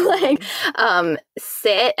to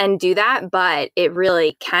sit and do that. But it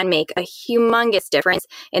really can make a humongous difference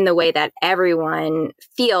in the way that everyone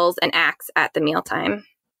feels and acts at the mealtime.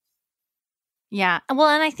 Yeah. Well,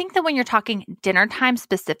 and I think that when you're talking dinner time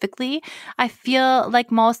specifically, I feel like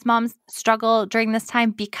most moms struggle during this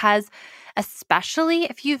time because especially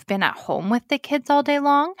if you've been at home with the kids all day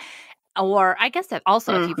long, or I guess that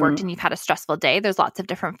also if you've worked and you've had a stressful day, there's lots of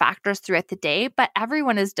different factors throughout the day, but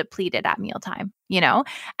everyone is depleted at mealtime,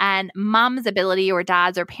 and mom's ability or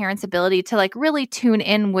dad's or parents' ability to like really tune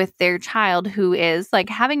in with their child who is like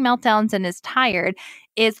having meltdowns and is tired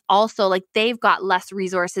is also like they've got less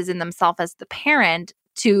resources in themselves as the parent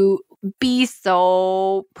to be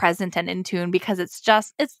so present and in tune because it's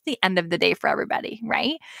the end of the day for everybody,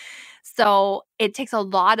 right? So it takes a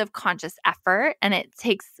lot of conscious effort and it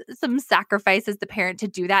takes some sacrifice as the parent to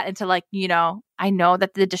do that and to like, I know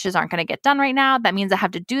that the dishes aren't going to get done right now. That means I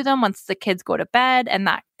have to do them once the kids go to bed, and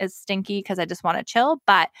that is stinky because I just want to chill.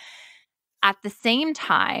 But at the same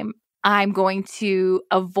time, I'm going to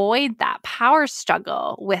avoid that power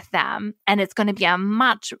struggle with them. And it's going to be a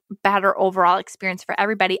much better overall experience for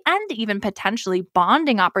everybody, and even potentially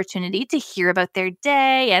bonding opportunity to hear about their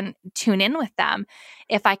day and tune in with them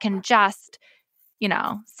if I can just,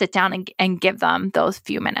 sit down and give them those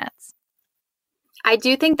few minutes. I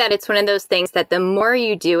do think that it's one of those things that the more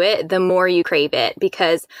you do it, the more you crave it,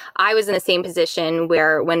 because I was in the same position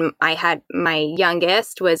where when I had my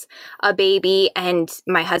youngest was a baby and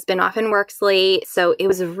my husband often works late. So it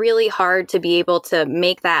was really hard to be able to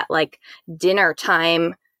make that like dinner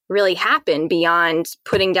time really happen beyond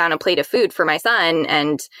putting down a plate of food for my son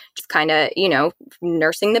and just kind of,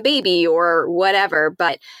 nursing the baby or whatever.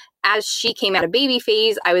 But as she came out of baby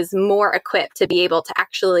phase, I was more equipped to be able to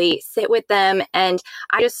actually sit with them. And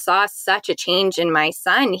I just saw such a change in my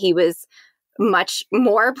son. He was much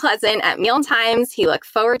more pleasant at meal times. He looked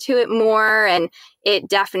forward to it more. And it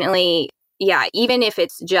definitely, even if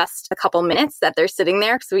it's just a couple minutes that they're sitting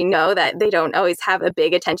there, because we know that they don't always have a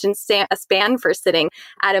big attention span for sitting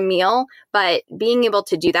at a meal. But being able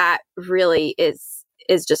to do that really is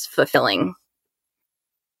just fulfilling.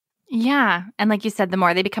 Yeah. And like you said, the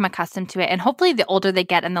more they become accustomed to it, and hopefully the older they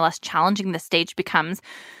get and the less challenging the stage becomes,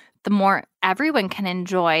 the more everyone can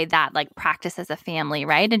enjoy that like practice as a family,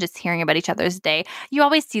 right? And just hearing about each other's day. You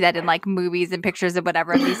always see that in like movies and pictures of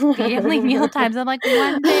whatever, these family meal times. I'm like,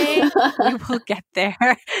 one day we will get there.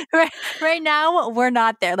 Right now, we're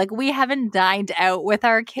not there. Like we haven't dined out with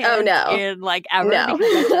our kids in like ever. No.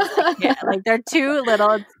 Because like they're too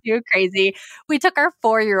little, it's too crazy. We took our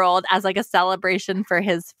 4-year-old as like a celebration for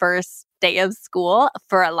his first day of school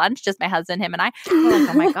for a lunch, just my husband, him, and I. We're like,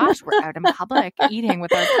 oh my gosh, we're out in public eating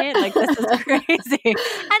with our kid. Like, this is crazy.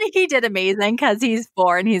 And he did amazing because he's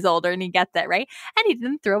 4 and he's older and he gets it, right? And he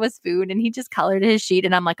didn't throw his food and he just colored his sheet.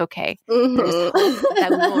 And I'm like, okay, there's hope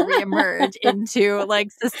that we will reemerge into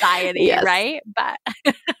like society, right? But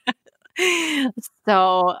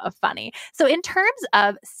so funny. So in terms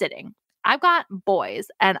of sitting, I've got boys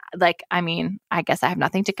and I guess I have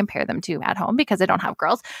nothing to compare them to at home because I don't have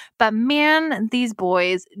girls, but man, these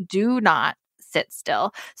boys do not sit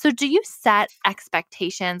still. So do you set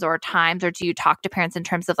expectations or times, or do you talk to parents in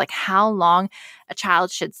terms of like how long a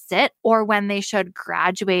child should sit or when they should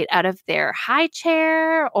graduate out of their high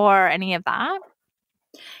chair or any of that?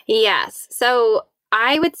 Yes. So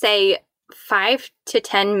I would say 5 to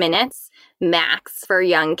 10 minutes max for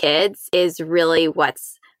young kids is really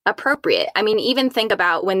what's appropriate. I mean, even think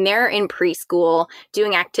about when they're in preschool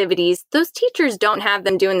doing activities, those teachers don't have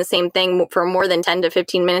them doing the same thing for more than 10 to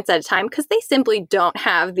 15 minutes at a time because they simply don't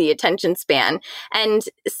have the attention span. And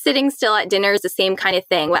sitting still at dinner is the same kind of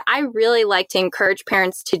thing. What I really like to encourage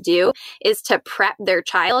parents to do is to prep their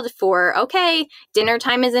child for, okay, dinner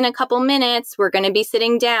time is in a couple minutes. We're going to be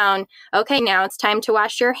sitting down. Okay, now it's time to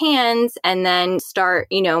wash your hands, and then start,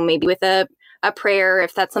 maybe with a prayer,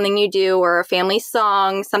 if that's something you do, or a family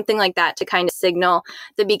song, something like that to kind of signal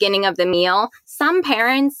the beginning of the meal. Some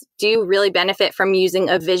parents do really benefit from using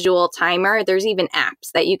a visual timer. There's even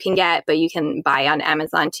apps that you can get, but you can buy on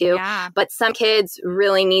Amazon too. Yeah. But some kids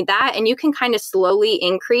really need that, and you can kind of slowly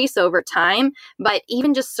increase over time. But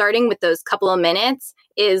even just starting with those couple of minutes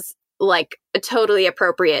is like totally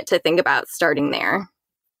appropriate to think about starting there.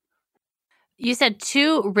 You said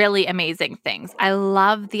two really amazing things. I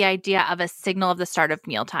love the idea of a signal of the start of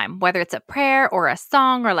mealtime, whether it's a prayer or a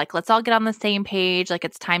song or like, let's all get on the same page, like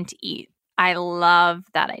it's time to eat. I love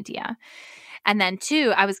that idea. And then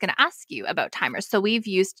two, I was going to ask you about timers. So we've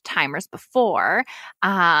used timers before,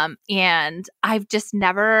 and I've just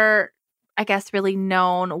never, I guess, really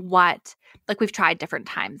known what, like we've tried different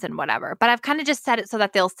times and whatever, but I've kind of just set it so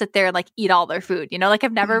that they'll sit there and like eat all their food, like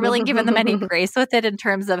I've never really given them any grace with it in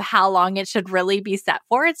terms of how long it should really be set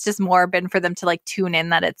for. It's just more been for them to like tune in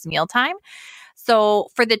that it's mealtime. So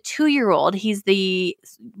for the 2-year-old, he's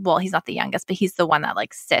not the youngest, but he's the one that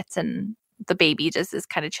like sits and the baby just is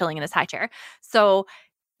kind of chilling in his high chair. So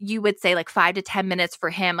you would say like 5 to 10 minutes for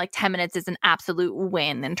him, like 10 minutes is an absolute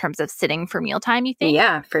win in terms of sitting for mealtime, you think?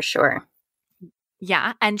 Yeah, for sure.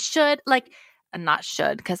 Yeah. And not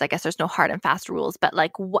should, because I guess there's no hard and fast rules, but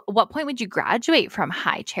like what point would you graduate from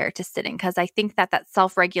high chair to sitting? Because I think that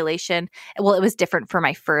self-regulation, it was different for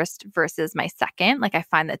my first versus my second. Like I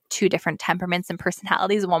find that two different temperaments and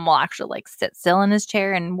personalities, one will actually like sit still in his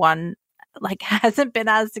chair and one like hasn't been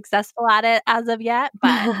as successful at it as of yet.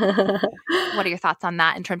 But what are your thoughts on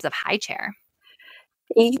that in terms of high chair?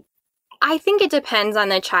 I think it depends on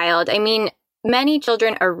the child. I mean, many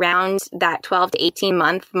children around that 12 to 18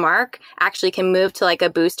 month mark actually can move to like a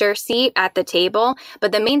booster seat at the table.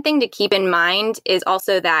 But the main thing to keep in mind is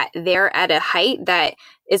also that they're at a height that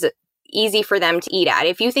is easy for them to eat at.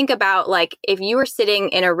 If you think about like if you were sitting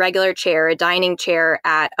in a regular chair, a dining chair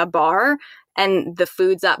at a bar, and the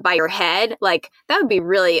food's up by your head, like that would be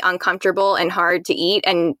really uncomfortable and hard to eat.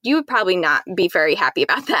 And you would probably not be very happy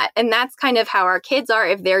about that. And that's kind of how our kids are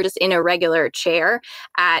if they're just in a regular chair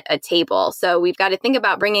at a table. So we've got to think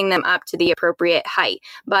about bringing them up to the appropriate height.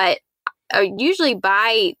 But usually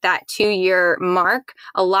by that 2-year mark,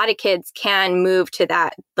 a lot of kids can move to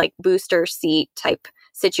that like booster seat type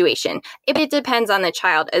situation. It depends on the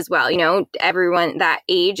child as well. Everyone that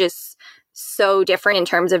age is so different in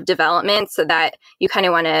terms of development, so that you kind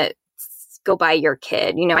of want to go by your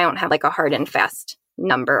kid. I don't have like a hard and fast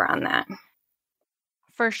number on that.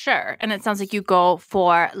 For sure. And it sounds like you go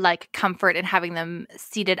for like comfort and having them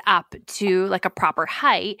seated up to like a proper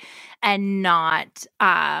height, and not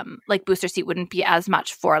like booster seat wouldn't be as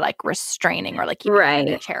much for like restraining or like keeping them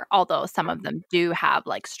in a chair, although some of them do have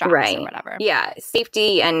like straps or whatever. Yeah,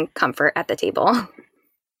 safety and comfort at the table.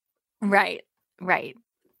 Right.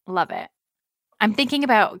 Love it. I'm thinking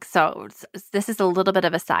about, so this is a little bit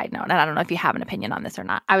of a side note, and I don't know if you have an opinion on this or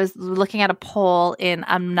not. I was looking at a poll in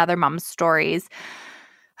another mom's stories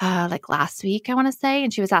like last week, I want to say,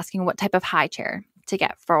 and she was asking what type of high chair to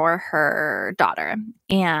get for her daughter.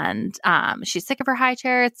 And she's sick of her high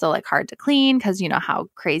chair. It's so like hard to clean because you know how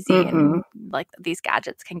crazy and like these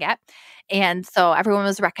gadgets can get. And so everyone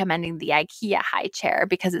was recommending the IKEA high chair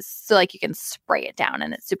because it's so like you can spray it down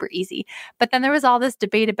and it's super easy. But then there was all this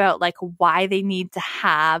debate about like why they need to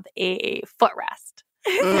have a footrest.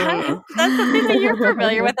 That's something that you're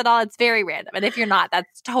familiar with at all. It's very random. And if you're not,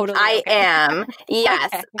 that's totally okay. I am.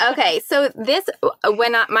 Yes. Okay. So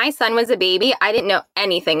when my son was a baby, I didn't know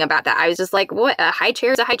anything about that. I was just like, what? A high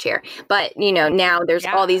chair is a high chair. But, now there's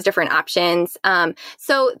all these different options.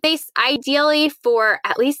 So ideally for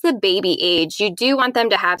at least the baby age, you do want them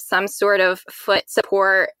to have some sort of foot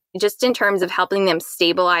support, just in terms of helping them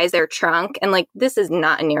stabilize their trunk. And like, this is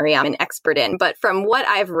not an area I'm an expert in, but from what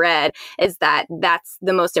I've read is that that's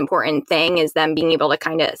the most important thing, is them being able to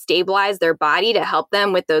kind of stabilize their body to help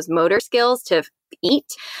them with those motor skills to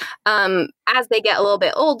eat. As they get a little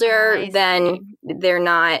bit older, then they're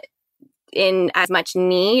not in as much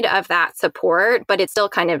need of that support, but it's still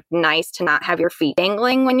kind of nice to not have your feet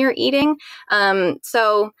dangling when you're eating.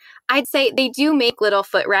 So I'd say they do make little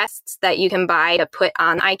footrests that you can buy to put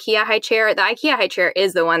on the IKEA high chair. The IKEA high chair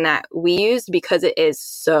is the one that we used because it is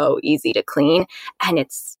so easy to clean and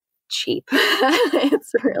it's cheap.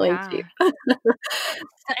 It's really Yeah. cheap.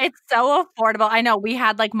 It's so affordable. I know we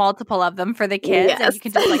had like multiple of them for the kids and Yes. you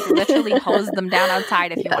can just like literally hose them down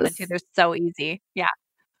outside if you wanted to. Yes. They're so easy. Yeah.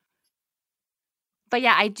 But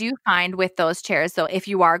yeah, I do find with those chairs, so if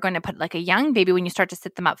you are going to put like a young baby, when you start to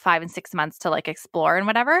sit them up 5 and 6 months to like explore and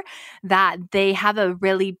whatever, that they have a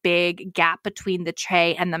really big gap between the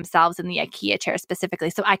tray and themselves in the IKEA chair specifically.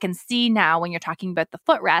 So I can see now when you're talking about the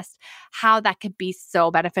footrest, how that could be so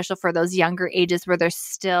beneficial for those younger ages where they're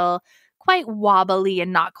still quite wobbly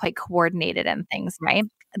and not quite coordinated and things, right?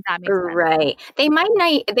 That makes sense. Right. They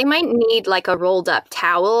might need like a rolled up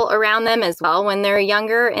towel around them as well when they're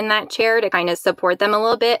younger in that chair to kind of support them a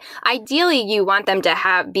little bit. Ideally, you want them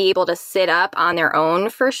to be able to sit up on their own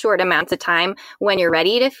for short amounts of time when you're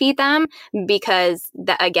ready to feed them, because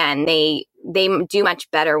again, they do much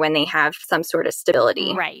better when they have some sort of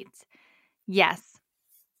stability. Right. Yes.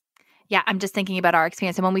 Yeah, I'm just thinking about our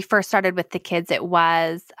experience. And when we first started with the kids,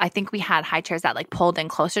 I think we had high chairs that like pulled in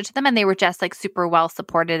closer to them and they were just like super well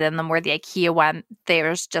supported in them, where the IKEA one,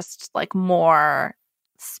 there's just like more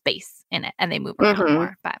space in it and they move around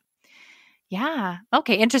more. But yeah.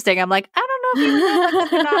 Okay. Interesting. I'm like, I don't know if you know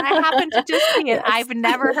this or not. I happen to just see it. Yes. I've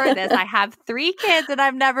never heard this. I have 3 kids and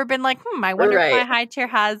I've never been like, I wonder if my high chair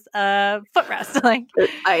has a footrest. Like,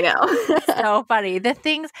 I know. so funny. The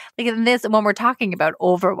things like in this, when we're talking about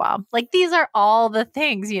overwhelm, like these are all the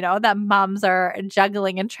things, that moms are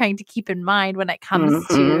juggling and trying to keep in mind when it comes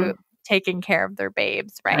to taking care of their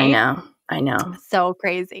babes, right? I know. So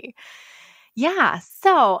crazy. Yeah.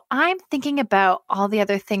 So I'm thinking about all the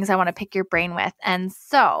other things I want to pick your brain with. And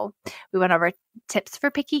so we went over tips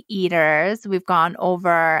for picky eaters. We've gone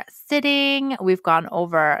over sitting. We've gone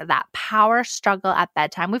over that power struggle at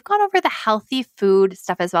bedtime. We've gone over the healthy food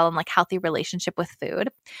stuff as well and like healthy relationship with food.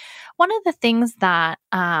 One of the things that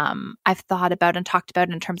I've thought about and talked about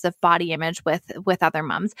in terms of body image with other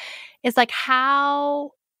moms is like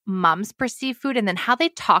how moms perceive food and then how they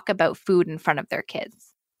talk about food in front of their kids.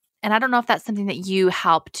 And I don't know if that's something that you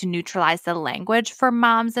help to neutralize the language for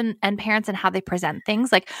moms and parents and how they present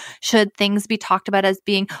things. Like, should things be talked about as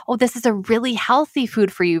being, oh, this is a really healthy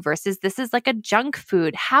food for you versus this is like a junk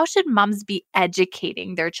food? How should moms be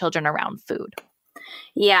educating their children around food?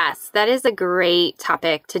 Yes, that is a great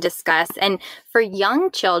topic to discuss. And for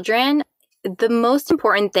young children, the most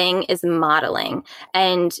important thing is modeling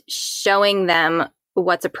and showing them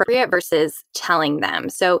what's appropriate versus telling them.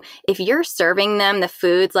 So if you're serving them the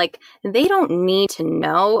foods, like they don't need to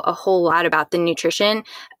know a whole lot about the nutrition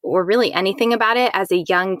or really anything about it as a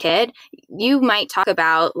young kid. You might talk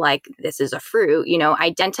about like, this is a fruit,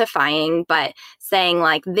 identifying, but saying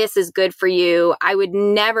like, this is good for you. I would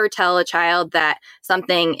never tell a child that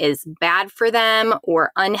something is bad for them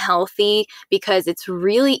or unhealthy, because it's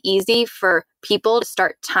really easy for people to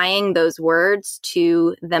start tying those words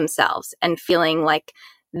to themselves and feeling like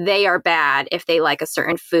they are bad if they like a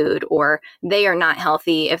certain food, or they are not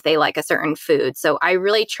healthy if they like a certain food. So I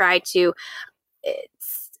really try to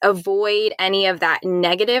avoid any of that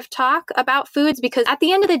negative talk about foods, because at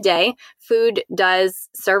the end of the day, food does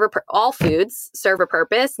all foods serve a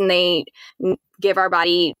purpose and they give our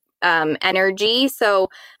body energy. So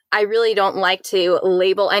I really don't like to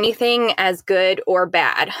label anything as good or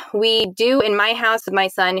bad. We do in my house with my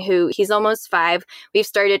son, he's almost 5, we've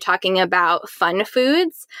started talking about fun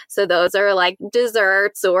foods. So those are like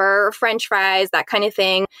desserts or French fries, that kind of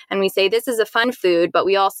thing. And we say this is a fun food, but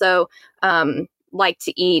we also like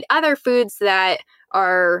to eat other foods that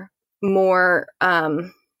are more,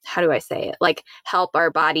 how do I say it? Like help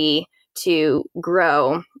our body to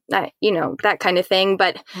grow, that kind of thing.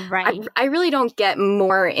 But right. I really don't get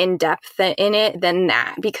more in depth in it than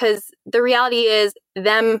that, because the reality is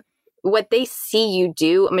what they see you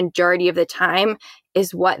do a majority of the time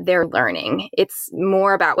is what they're learning. It's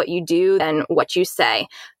more about what you do than what you say.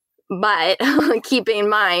 But keep in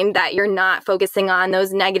mind that you're not focusing on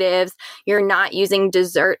those negatives. You're not using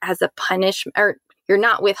dessert as a punishment, or you're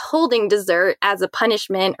not withholding dessert as a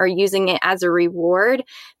punishment or using it as a reward,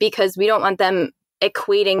 because we don't want them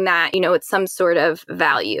equating that, it's some sort of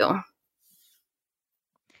value.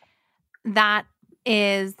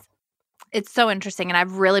 It's so interesting. And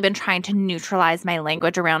I've really been trying to neutralize my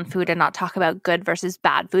language around food and not talk about good versus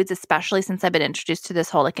bad foods, especially since I've been introduced to this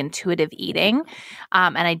whole like intuitive eating.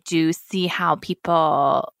 And I do see how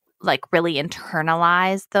people like really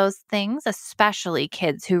internalize those things, especially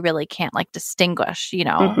kids who really can't like distinguish,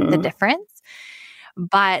 the difference.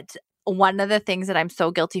 But one of the things that I'm so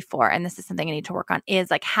guilty for, and this is something I need to work on, is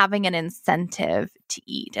like having an incentive to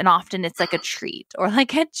eat. And often it's like a treat or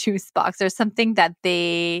like a juice box or something that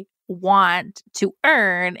they want to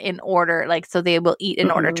earn in order, like, so they will eat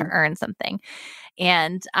in order to Mhm. earn something.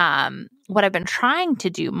 And what I've been trying to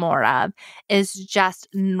do more of is just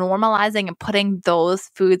normalizing and putting those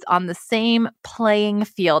foods on the same playing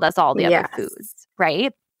field as all the other Yes. foods,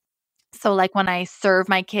 right? So like when I serve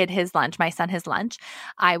my kid his lunch, my son his lunch,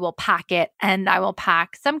 I will pack it and I will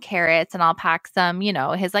pack some carrots and I'll pack some,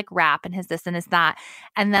 his like wrap and his this and his that.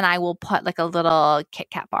 And then I will put like a little Kit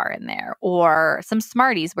Kat bar in there or some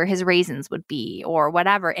Smarties where his raisins would be or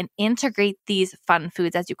whatever, and integrate these fun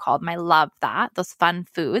foods, as you called them. I love that, those fun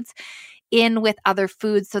foods in with other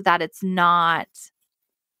foods so that it's not,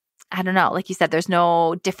 I don't know, like you said, there's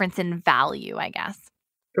no difference in value, I guess.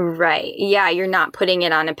 Right. Yeah, you're not putting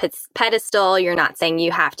it on a pedestal. You're not saying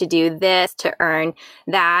you have to do this to earn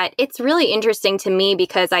that. It's really interesting to me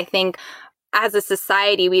because I think as a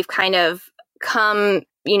society, we've kind of come,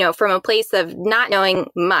 from a place of not knowing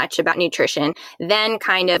much about nutrition, then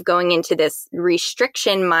kind of going into this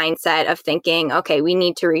restriction mindset of thinking, okay, we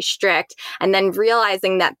need to restrict, and then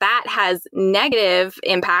realizing that that has negative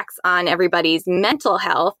impacts on everybody's mental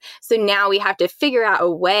health. So now we have to figure out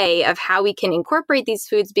a way of how we can incorporate these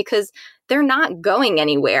foods because they're not going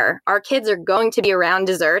anywhere. Our kids are going to be around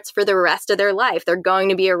desserts for the rest of their life. They're going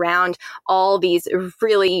to be around all these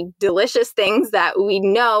really delicious things that we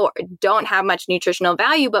know don't have much nutritional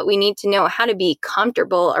value, but we need to know how to be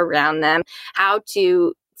comfortable around them, how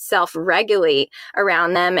to self-regulate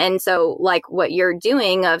around them. And so like what you're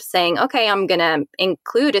doing of saying, okay, I'm going to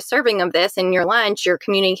include a serving of this in your lunch, you're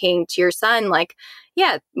communicating to your son, like,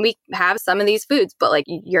 yeah, we have some of these foods, but like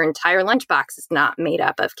your entire lunchbox is not made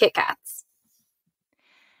up of Kit Kats.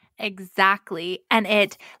 Exactly. And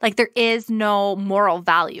there is no moral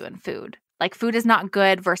value in food. Like food is not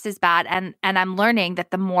good versus bad. And I'm learning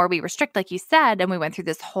that the more we restrict, like you said, and we went through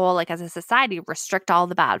this whole, like as a society, restrict all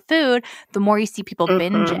the bad food, the more you see people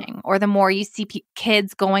binging, or the more you see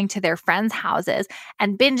kids going to their friends' houses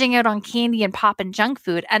and binging out on candy and pop and junk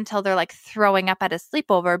food until they're like throwing up at a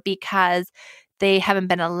sleepover because they haven't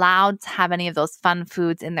been allowed to have any of those fun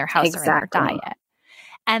foods in their house or in their diet.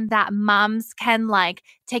 And that moms can like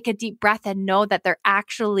take a deep breath and know that they're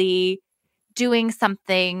actually doing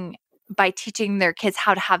something by teaching their kids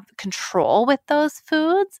how to have control with those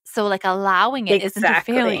foods. So like allowing it isn't a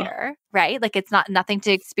failure, right? Like it's nothing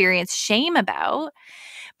to experience shame about,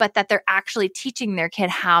 but that they're actually teaching their kid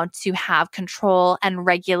how to have control and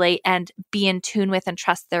regulate and be in tune with and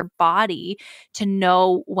trust their body to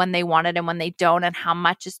know when they want it and when they don't, and how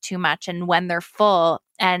much is too much and when they're full,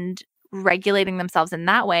 and regulating themselves in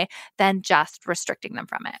that way than just restricting them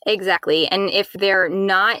from it. Exactly. And if they're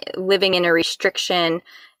not living in a restriction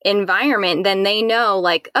environment, then they know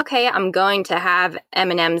like, okay, I'm going to have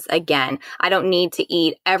M&Ms again. I don't need to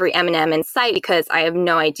eat every M&M in sight because I have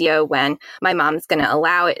no idea when my mom's going to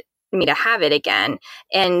allow me to have it again.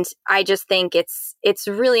 And I just think it's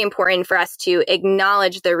really important for us to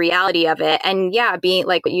acknowledge the reality of it. And yeah, being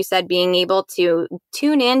like what you said, being able to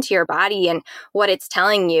tune into your body and what it's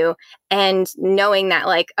telling you, and knowing that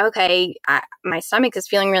like, okay, my stomach is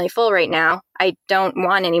feeling really full right now. I don't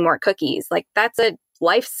want any more cookies. Like that's a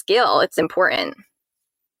life skill. It's important.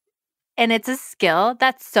 And it's a skill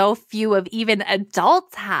that so few of even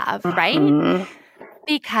adults have, right?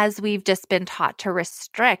 Because we've just been taught to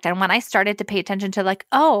restrict. And when I started to pay attention to like,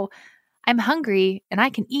 oh, I'm hungry and I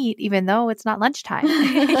can eat even though it's not lunchtime.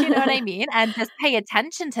 You know what I mean? And just pay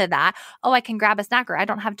attention to that. Oh, I can grab a snack, or I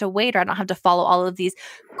don't have to wait, or I don't have to follow all of these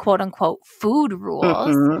quote unquote food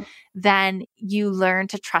rules. Then you learn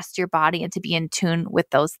to trust your body and to be in tune with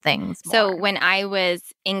those things more. So when I was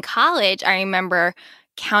in college, I remember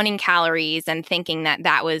counting calories and thinking that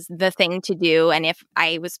that was the thing to do. And if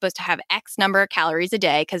I was supposed to have X number of calories a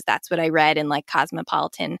day, because that's what I read in like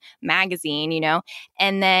Cosmopolitan magazine,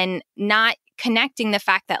 and then not connecting the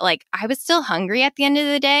fact that like I was still hungry at the end of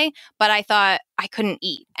the day, but I thought I couldn't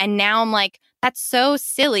eat. And now I'm like, that's so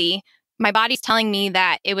silly. My body's telling me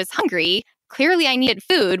that it was hungry. Clearly I needed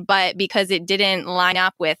food, but because it didn't line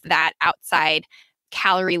up with that outside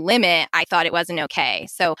calorie limit, I thought it wasn't okay.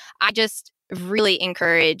 So I just really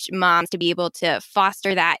encourage moms to be able to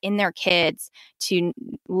foster that in their kids, to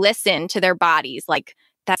listen to their bodies. Like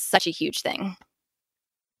that's such a huge thing.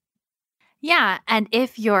 Yeah. And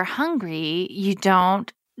if you're hungry, you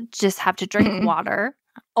don't just have to drink water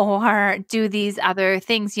or do these other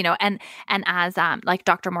things, and as like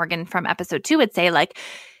Dr. Morgan from episode 2 would say, like,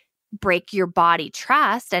 break your body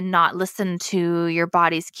trust and not listen to your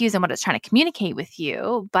body's cues and what it's trying to communicate with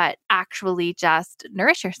you, but actually just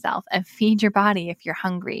nourish yourself and feed your body if you're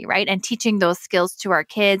hungry, right? And teaching those skills to our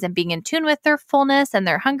kids and being in tune with their fullness and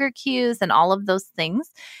their hunger cues and all of those things.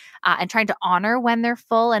 and trying to honor when they're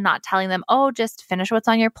full and not telling them, oh, just finish what's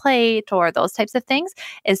on your plate or those types of things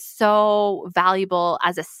is so valuable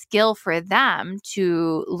as a skill for them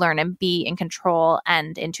to learn and be in control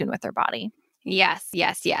and in tune with their body. Yes,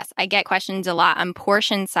 yes, yes. I get questions a lot on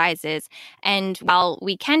portion sizes. And while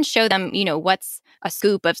we can show them, what's a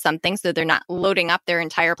scoop of something so they're not loading up their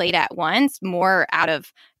entire plate at once, more out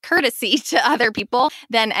of courtesy to other people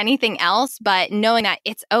than anything else. But knowing that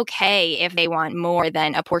it's okay if they want more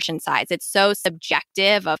than a portion size. It's so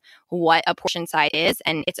subjective of what a portion size is,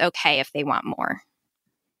 and it's okay if they want more.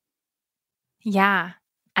 Yeah,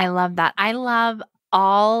 I love that. I love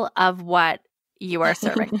all of what you are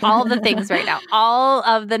serving, all the things right now, all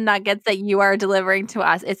of the nuggets that you are delivering to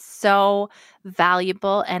us. It's so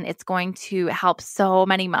valuable and it's going to help so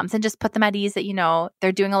many moms and just put them at ease that,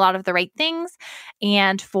 they're doing a lot of the right things.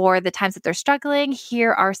 And for the times that they're struggling,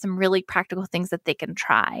 here are some really practical things that they can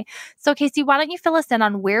try. So Kacie, why don't you fill us in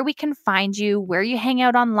on where we can find you, where you hang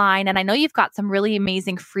out online? And I know you've got some really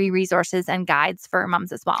amazing free resources and guides for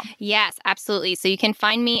moms as well. Yes, absolutely. So you can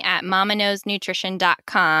find me at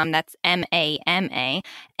mamaknowsnutrition.com. That's MAMA.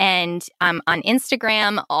 And I'm on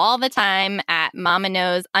Instagram all the time at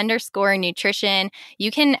mamaknows_nutrition.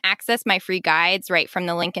 You can access my free guides right from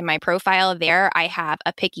the link in my profile there. I have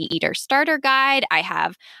a picky eater starter guide. I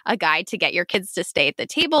have a guide to get your kids to stay at the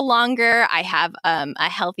table longer. I have a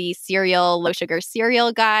healthy cereal, low sugar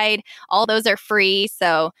cereal guide. All those are free.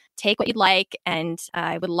 So take what you'd like. And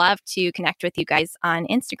I would love to connect with you guys on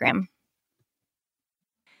Instagram.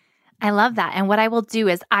 I love that. And what I will do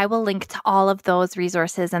is I will link to all of those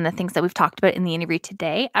resources and the things that we've talked about in the interview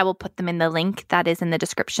today. I will put them in the link that is in the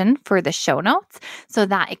description for the show notes so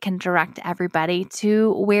that it can direct everybody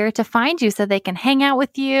to where to find you so they can hang out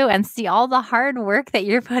with you and see all the hard work that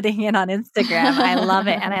you're putting in on Instagram. I love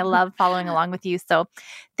it. And I love following along with you. So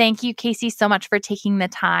thank you, Kacie, so much for taking the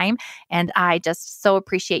time. And I just so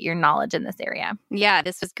appreciate your knowledge in this area. Yeah,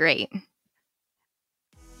 this was great.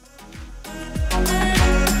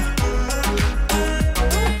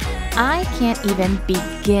 I can't even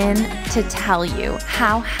begin to tell you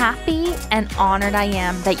how happy and honored I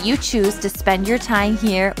am that you choose to spend your time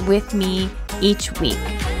here with me each week.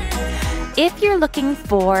 If you're looking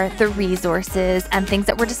for the resources and things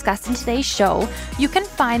that were discussed in today's show, you can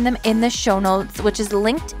find them in the show notes, which is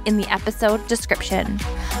linked in the episode description.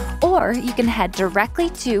 Or you can head directly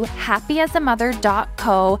to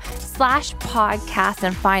happyasamother.co/podcast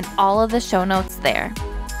and find all of the show notes there.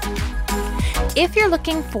 If you're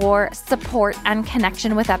looking for support and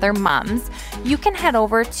connection with other moms, you can head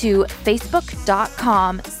over to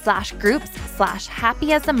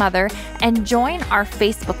facebook.com/groups/happyasamother and join our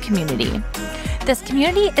Facebook community. This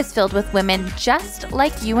community is filled with women just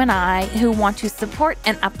like you and I who want to support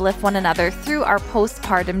and uplift one another through our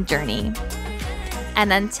postpartum journey.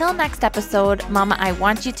 And until next episode, Mama, I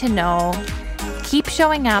want you to know, keep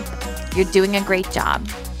showing up. You're doing a great job.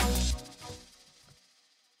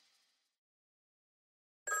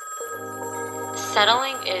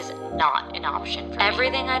 Settling is not an option for me.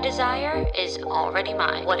 Everything I desire is already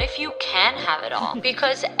mine. What if you can have it all?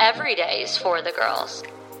 Because every day is for the girls.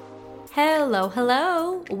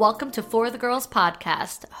 Hello. Welcome to For the Girls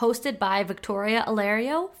podcast, hosted by Victoria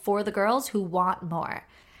Alario for the girls who want more.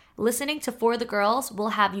 Listening to For the Girls will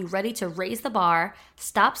have you ready to raise the bar,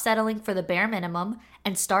 stop settling for the bare minimum,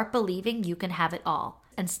 and start believing you can have it all.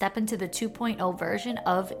 And step into the 2.0 version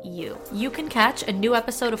of you. You can catch a new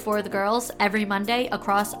episode of For the Girls every Monday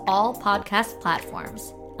across all podcast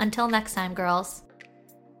platforms. Until next time, girls.